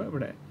അടിച്ച് ചെയ്യുമ്പോൾ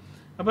ഇവിടെ.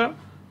 അപ്പോൾ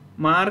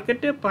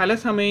മാർക്കറ്റ് പല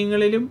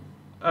സമയങ്ങളിലും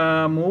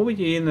മൂവ്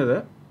ചെയ്യുന്നത്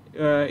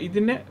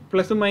ഇതിൻ്റെ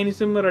പ്ലസും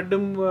മൈനസും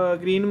റെഡും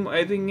ഗ്രീനും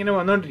ഇത് ഇങ്ങനെ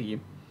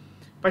വന്നുകൊണ്ടിരിക്കും.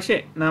 പക്ഷേ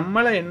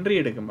നമ്മൾ എൻട്രി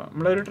എടുക്കുമ്പോൾ,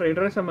 നമ്മളൊരു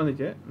ട്രേഡറെ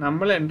സംബന്ധിച്ച്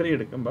നമ്മൾ എൻട്രി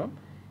എടുക്കുമ്പോൾ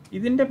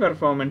ഇതിൻ്റെ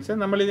പെർഫോമൻസ്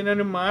നമ്മൾ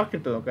ഇതിനൊരു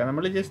മാർക്കിട്ട് നോക്കുക.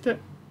 നമ്മൾ ജസ്റ്റ്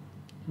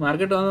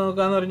മാർക്കറ്റ് വന്ന്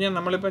നോക്കുകയെന്ന് പറഞ്ഞാൽ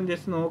നമ്മളിപ്പം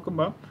ജസ്റ്റ്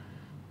നോക്കുമ്പോൾ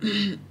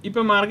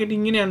ഇപ്പം മാർക്കറ്റ്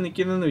ഇങ്ങനെയാണ്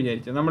നിൽക്കുന്നതെന്ന്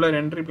വിചാരിച്ചു നമ്മളൊരു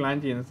എൻട്രി പ്ലാൻ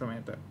ചെയ്യുന്ന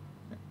സമയത്ത്,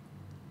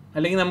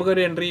 അല്ലെങ്കിൽ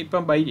നമുക്കൊരു എൻട്രി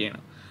ഇപ്പം ബൈ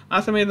ചെയ്യണം. ആ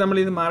സമയത്ത്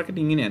നമ്മളിത്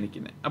മാർക്കറ്റ് ഇങ്ങനെയാണ്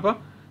നിൽക്കുന്നത്. അപ്പോൾ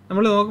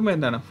നമ്മൾ നോക്കുമ്പോൾ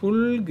എന്താണ്,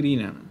 ഫുൾ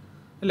ഗ്രീനാണ്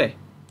അല്ലേ,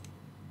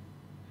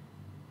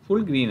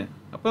 ഫുൾ ഗ്രീന്.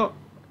 അപ്പോൾ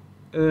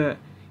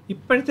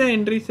ഇപ്പോഴത്തെ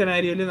എൻട്രി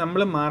സെനാരിയോയിൽ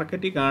നമ്മൾ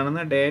മാർക്കറ്റിൽ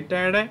കാണുന്ന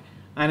ഡേറ്റയുടെ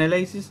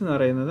അനലൈസിസ് എന്ന്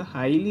പറയുന്നത്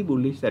ഹൈലി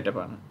ബുള്ളിഷ്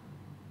സെറ്റപ്പാണ്.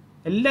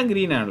 എല്ലാം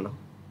ഗ്രീനാണല്ലോ.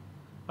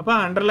 അപ്പോൾ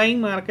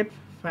അണ്ടർലൈങ് മാർക്കറ്റ്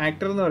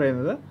ഫാക്ടർ എന്ന്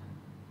പറയുന്നത്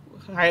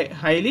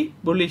ഹൈലി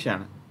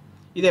ബുള്ളിഷാണ്.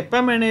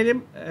 ഇതെപ്പം വേണേലും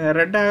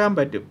റെഡ് ആകാൻ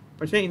പറ്റും.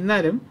 പക്ഷേ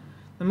എന്നാലും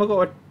നമുക്ക്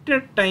ഒറ്റ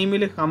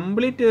ടൈമിൽ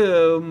കംപ്ലീറ്റ്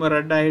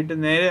റെഡായിട്ട്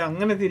നേരെ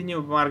അങ്ങനെ തിരിഞ്ഞ്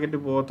മാർക്കറ്റ്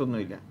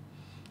പോകത്തൊന്നുമില്ല.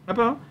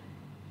 അപ്പോൾ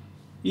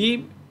ഈ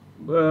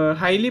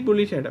ഹൈലി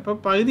ബുള്ളിഷായിട്ട്, അപ്പോൾ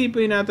പകുതി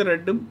ഇപ്പോൾ ഇതിനകത്ത്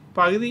റെഡും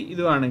പകുതി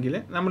ഇതുമാണെങ്കിൽ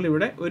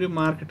നമ്മളിവിടെ ഒരു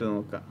മാർക്കറ്റ്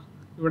നോക്കുക.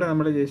 ഇവിടെ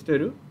നമ്മൾ ജസ്റ്റ്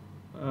ഒരു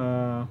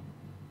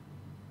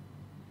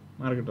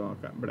മാർക്കറ്റ്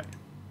നോക്കാം. ഇവിടെ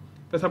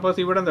ഇപ്പോൾ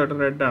സപ്പോസ് ഇവിടെ തൊട്ട്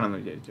റെഡ് ആണെന്ന്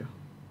വിചാരിച്ചോ.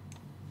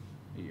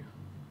 അയ്യോ,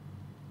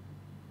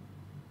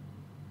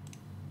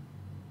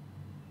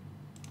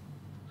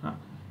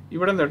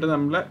 ഇവിടെ തൊട്ട്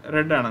നമ്മൾ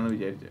റെഡ് ആണെന്ന്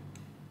വിചാരിച്ചു.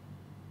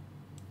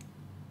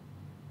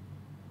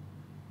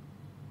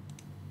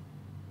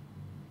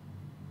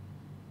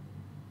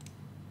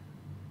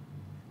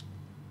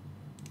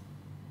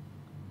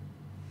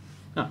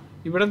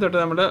 ഇവിടെ തൊട്ട്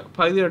നമ്മൾ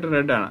പകുതി തൊട്ട്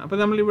റെഡാണ്. അപ്പോൾ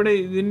നമ്മളിവിടെ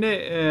ഇതിൻ്റെ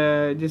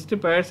ജസ്റ്റ്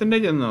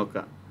പേഴ്സൻറ്റേജ് ഒന്ന്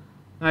നോക്കുക.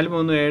 4,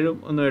 3, 7,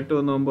 1, 8,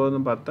 1, 9,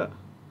 1, 10,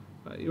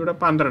 ഇവിടെ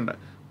 12.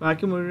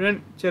 ബാക്കി മുഴുവൻ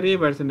ചെറിയ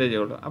പെർസെൻറ്റേജേ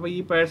ഉള്ളൂ. അപ്പോൾ ഈ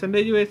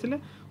പെർസെൻറ്റേജ് വൈസിൽ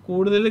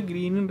കൂടുതൽ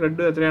ഗ്രീനും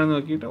റെഡും എത്രയാണെന്ന്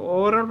നോക്കിയിട്ട്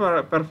ഓവറോൾ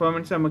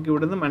പെർഫോമൻസ് നമുക്ക്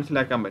ഇവിടെ നിന്ന്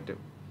മനസ്സിലാക്കാൻ പറ്റും.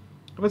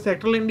 അപ്പോൾ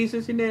സെക്ടറൽ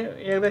ഇൻഡീസസിൻ്റെ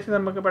ഏകദേശം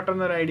നമുക്ക്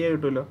പെട്ടെന്നൊരു ഐഡിയ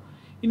കിട്ടുമല്ലോ.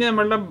 ഇനി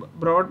നമ്മളുടെ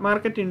ബ്രോഡ്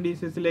മാർക്കറ്റ്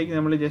ഇൻഡീസസിലേക്ക്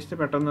നമ്മൾ ജസ്റ്റ്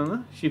പെട്ടെന്നൊന്ന്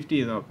ഷിഫ്റ്റ്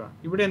ചെയ്ത് നോക്കാം.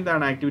 ഇവിടെ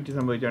എന്താണ് ആക്ടിവിറ്റി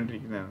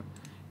സംഭവിച്ചുകൊണ്ടിരിക്കുന്നതെന്ന്.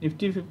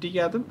 നിഫ്റ്റി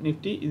 50-കകത്തും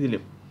നിഫ്റ്റി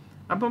ഇതിലും.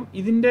 അപ്പം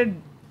ഇതിൻ്റെ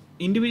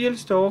ഇൻഡിവിജ്വൽ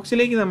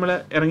സ്റ്റോക്സിലേക്ക് നമ്മൾ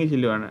ഇറങ്ങി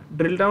ചെല്ലുവാണ്.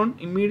 ഡ്രിൽ ഡൗൺ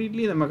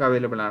ഇമ്മീഡിയറ്റ്ലി നമുക്ക്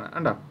അവൈലബിൾ ആണ്.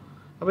 കണ്ടോ?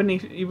 അപ്പം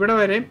ഇവിടെ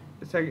വരെ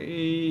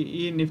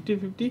ഈ നിഫ്റ്റി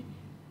 50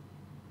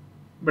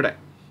 ഇവിടെ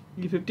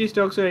ഈ 50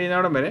 സ്റ്റോക്സ്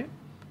കഴിയുന്നവിടം വരെ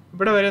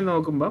ഇവിടെ വരെ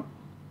നോക്കുമ്പം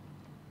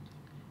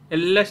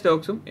എല്ലാ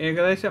സ്റ്റോക്സും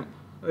ഏകദേശം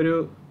ഒരു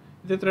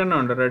ഇത് എത്ര എണ്ണം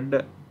ഉണ്ട്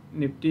റെഡ്.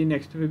 നിഫ്റ്റി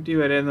നെക്സ്റ്റ് 50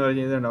 വരെ എന്ന്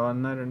പറഞ്ഞ് ഇതുണ്ടോ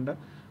 1, 2, 3,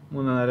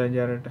 4, 5,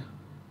 6, 8,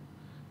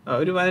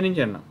 ഒരു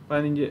 15 എണ്ണം,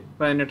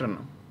 18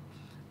 എണ്ണം.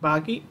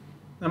 ബാക്കി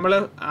നമ്മൾ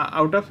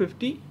ഔട്ട് ഓഫ്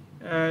 50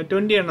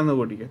 20 എണ്ണം എന്ന്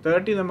കൂട്ടിക്കുക.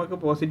 30 നമുക്ക്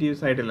പോസിറ്റീവ്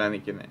സൈഡിലാണ്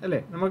നിൽക്കുന്നത് അല്ലേ.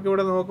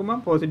 നമുക്കിവിടെ നോക്കുമ്പോൾ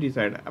പോസിറ്റീവ്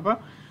സൈഡ്. അപ്പോൾ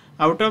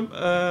ഔട്ട് ഓഫ്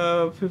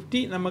 50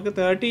 നമുക്ക്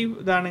 30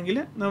 ഇതാണെങ്കിൽ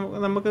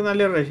നമുക്ക്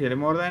നല്ലൊരു റേഷ്യോ,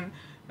 മോർ ദാൻ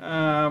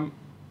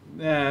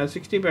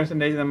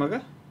 60% നമുക്ക്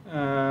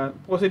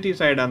പോസിറ്റീവ്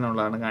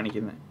സൈഡാണെന്നുള്ളതാണ്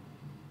കാണിക്കുന്നത്.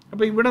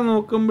 അപ്പോൾ ഇവിടെ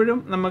നോക്കുമ്പോഴും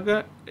നമുക്ക്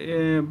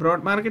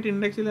ബ്രോഡ് മാർക്കറ്റ്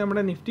ഇൻഡെക്സിൽ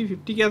നമ്മുടെ നിഫ്റ്റി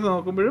 50-കകത്ത്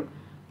നോക്കുമ്പോഴും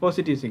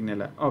പോസിറ്റീവ്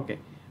സിഗ്നലാണ്. ഓക്കെ,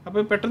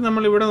 അപ്പോൾ പെട്ടെന്ന്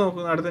നമ്മളിവിടെ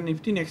നോക്കുന്നു അടുത്ത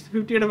നിഫ്റ്റി നെക്സ്റ്റ്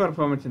 50-യുടെ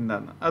പെർഫോമൻസ്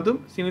എന്താണെന്ന്. അതും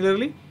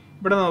സിമിലർലി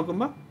ഇവിടെ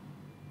നോക്കുമ്പോൾ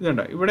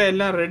ഇതുണ്ട്, ഇവിടെ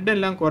എല്ലാം റെഡ്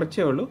എല്ലാം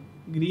കുറച്ചേ ഉള്ളൂ,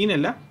 ഗ്രീൻ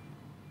എല്ലാം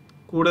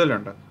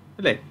കൂടുതലുണ്ട്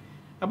അല്ലേ.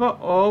 അപ്പോൾ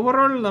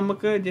ഓവറോൾ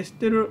നമുക്ക്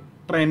ജസ്റ്റ് ഒരു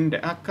ട്രെൻഡ്,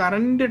 ആ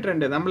കറൻറ്റ്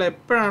ട്രെൻഡ് നമ്മൾ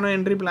എപ്പോഴാണോ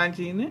എൻട്രി പ്ലാൻ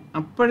ചെയ്യുന്നത്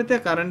അപ്പോഴത്തെ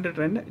current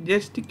trend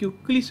just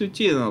quickly switch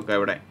ചെയ്ത് നോക്കുക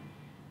ഇവിടെ.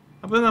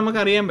 അപ്പോൾ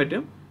നമുക്കറിയാൻ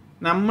പറ്റും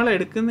നമ്മൾ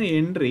എടുക്കുന്ന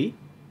എൻട്രി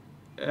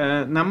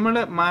നമ്മൾ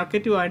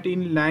മാർക്കറ്റുമായിട്ട്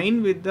in line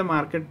with the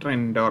market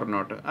trend or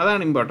not.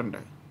 അതാണ്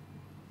ഇമ്പോർട്ടൻറ്റ്.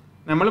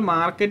 നമ്മൾ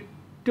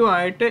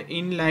മാർക്കറ്റുമായിട്ട്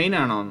ഇൻ ലൈൻ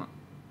ആണോ എന്ന്,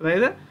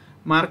 അതായത്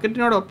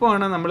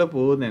മാർക്കറ്റിനോടൊപ്പമാണ് നമ്മൾ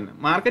പോകുന്നതെന്ന്.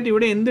 മാർക്കറ്റ്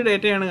ഇവിടെ എന്ത്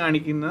ഡേറ്റയാണ്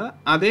കാണിക്കുന്നത്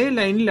അതേ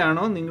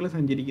ലൈനിലാണോ നിങ്ങൾ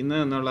സഞ്ചരിക്കുന്നത്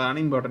എന്നുള്ളതാണ്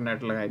ഇമ്പോർട്ടൻ്റ്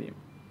ആയിട്ടുള്ള കാര്യം.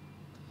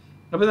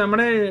 അപ്പോൾ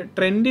നമ്മുടെ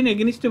ട്രെൻഡിന്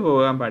എഗനിസ്റ്റ്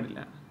പോകാൻ പാടില്ല.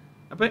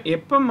 അപ്പോൾ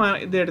എപ്പം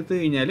ഇത് എടുത്തു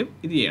കഴിഞ്ഞാലും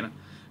ഇത് ചെയ്യണം.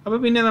 അപ്പോൾ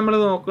പിന്നെ നമ്മൾ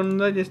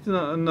നോക്കുന്നത് ജസ്റ്റ്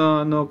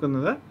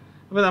നോക്കുന്നത്,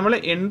 അപ്പോൾ നമ്മൾ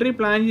എൻട്രി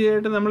പ്ലാൻ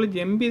ചെയ്തിട്ട് നമ്മൾ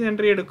ജമ്പ് ചെയ്ത്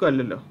എൻട്രി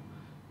എടുക്കുമല്ലോ.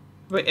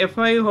 അപ്പോൾ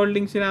FI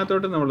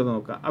ഹോൾഡിങ്സിനകത്തോട്ട് നമ്മൾ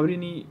നോക്കുക.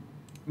 അവരിനി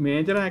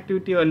മേജർ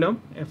ആക്ടിവിറ്റി വല്ലതും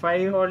FI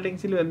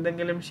ഹോൾഡിങ്സിലും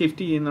എന്തെങ്കിലും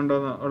ഷിഫ്റ്റ് ചെയ്യുന്നുണ്ടോ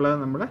എന്നുള്ളത്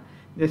നമ്മൾ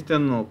ജസ്റ്റ്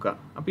ഒന്ന് നോക്കുക.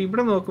 അപ്പോൾ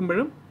ഇവിടെ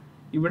നോക്കുമ്പോഴും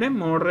ഇവിടെ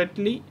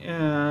മോഡറേറ്റ്ലി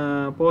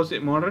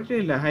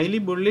ഇല്ല,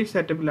 ഹൈലി ബുള്ളിഷ്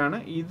സെറ്റപ്പിലാണ്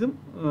ഇതും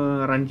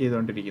റൺ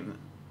ചെയ്തുകൊണ്ടിരിക്കുന്നത്.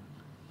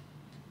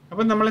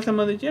 അപ്പം നമ്മളെ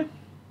സംബന്ധിച്ച്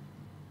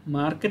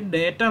മാർക്കറ്റ്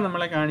ഡേറ്റ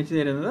നമ്മളെ കാണിച്ചു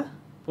തരുന്നത്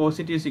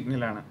പോസിറ്റീവ്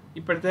സിഗ്നലാണ്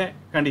ഇപ്പോഴത്തെ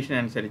കണ്ടീഷൻ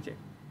അനുസരിച്ച്.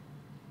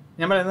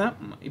 ഞാൻ പറയുന്നത്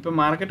ഇപ്പോൾ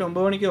മാർക്കറ്റ്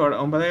 9 മണിക്ക്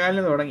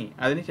 9:15 തുടങ്ങി,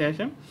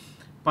 അതിനുശേഷം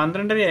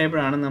 12:30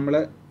 ആയപ്പോഴാണ് നമ്മൾ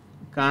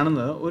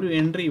കാണുന്നത് ഒരു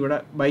എൻട്രി ഇവിടെ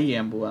ബൈ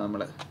ചെയ്യാൻ പോവുക.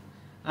 നമ്മൾ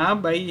ആ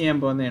ബൈ ചെയ്യാൻ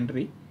പോകുന്ന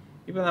എൻട്രി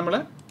ഇപ്പോൾ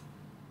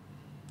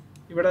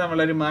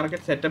നമ്മളൊരു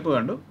മാർക്കറ്റ് സെറ്റപ്പ്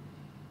കണ്ടു,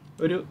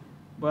 ഒരു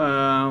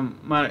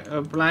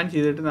പ്ലാൻ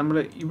ചെയ്തിട്ട് നമ്മൾ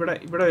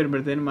ഇവിടെ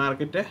വരുമ്പോഴത്തേനും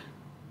മാർക്കറ്റ്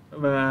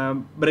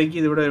ബ്രേക്ക്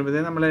ചെയ്ത് ഇവിടെ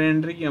വരുമ്പോഴത്തേനും നമ്മൾ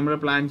എൻട്രിക്ക് നമ്മൾ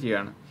പ്ലാൻ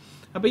ചെയ്യുകയാണ്.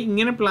 അപ്പോൾ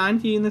ഇങ്ങനെ പ്ലാൻ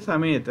ചെയ്യുന്ന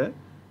സമയത്ത്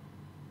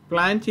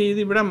പ്ലാൻ ചെയ്ത്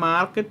ഇവിടെ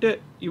മാർക്കറ്റ്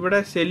ഇവിടെ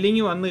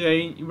സെല്ലിങ് വന്നു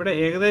ഇവിടെ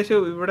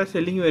ഏകദേശം ഇവിടെ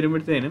സെല്ലിങ്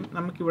വരുമ്പോഴത്തേനും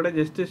നമുക്കിവിടെ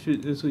ജസ്റ്റ്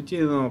സ്വിച്ച്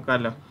ചെയ്ത്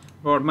നോക്കാമല്ലോ.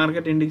 ബ്രോഡ്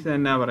മാർക്കറ്റ് ഇൻഡിക്സ്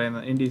എന്നാ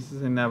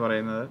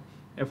പറയുന്നത്,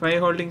 FI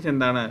ഹോൾഡിങ്സ്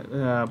എന്താണ്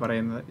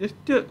പറയുന്നത്,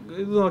 ജസ്റ്റ്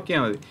ഇത്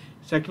നോക്കിയാൽ മതി.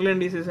 സെക്ടറൽ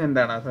ഇൻഡിസസ്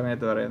എന്താണ് ആ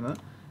സമയത്ത് പറയുന്നത്.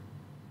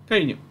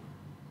 കഴിഞ്ഞു.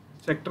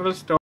 Sectoral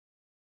stock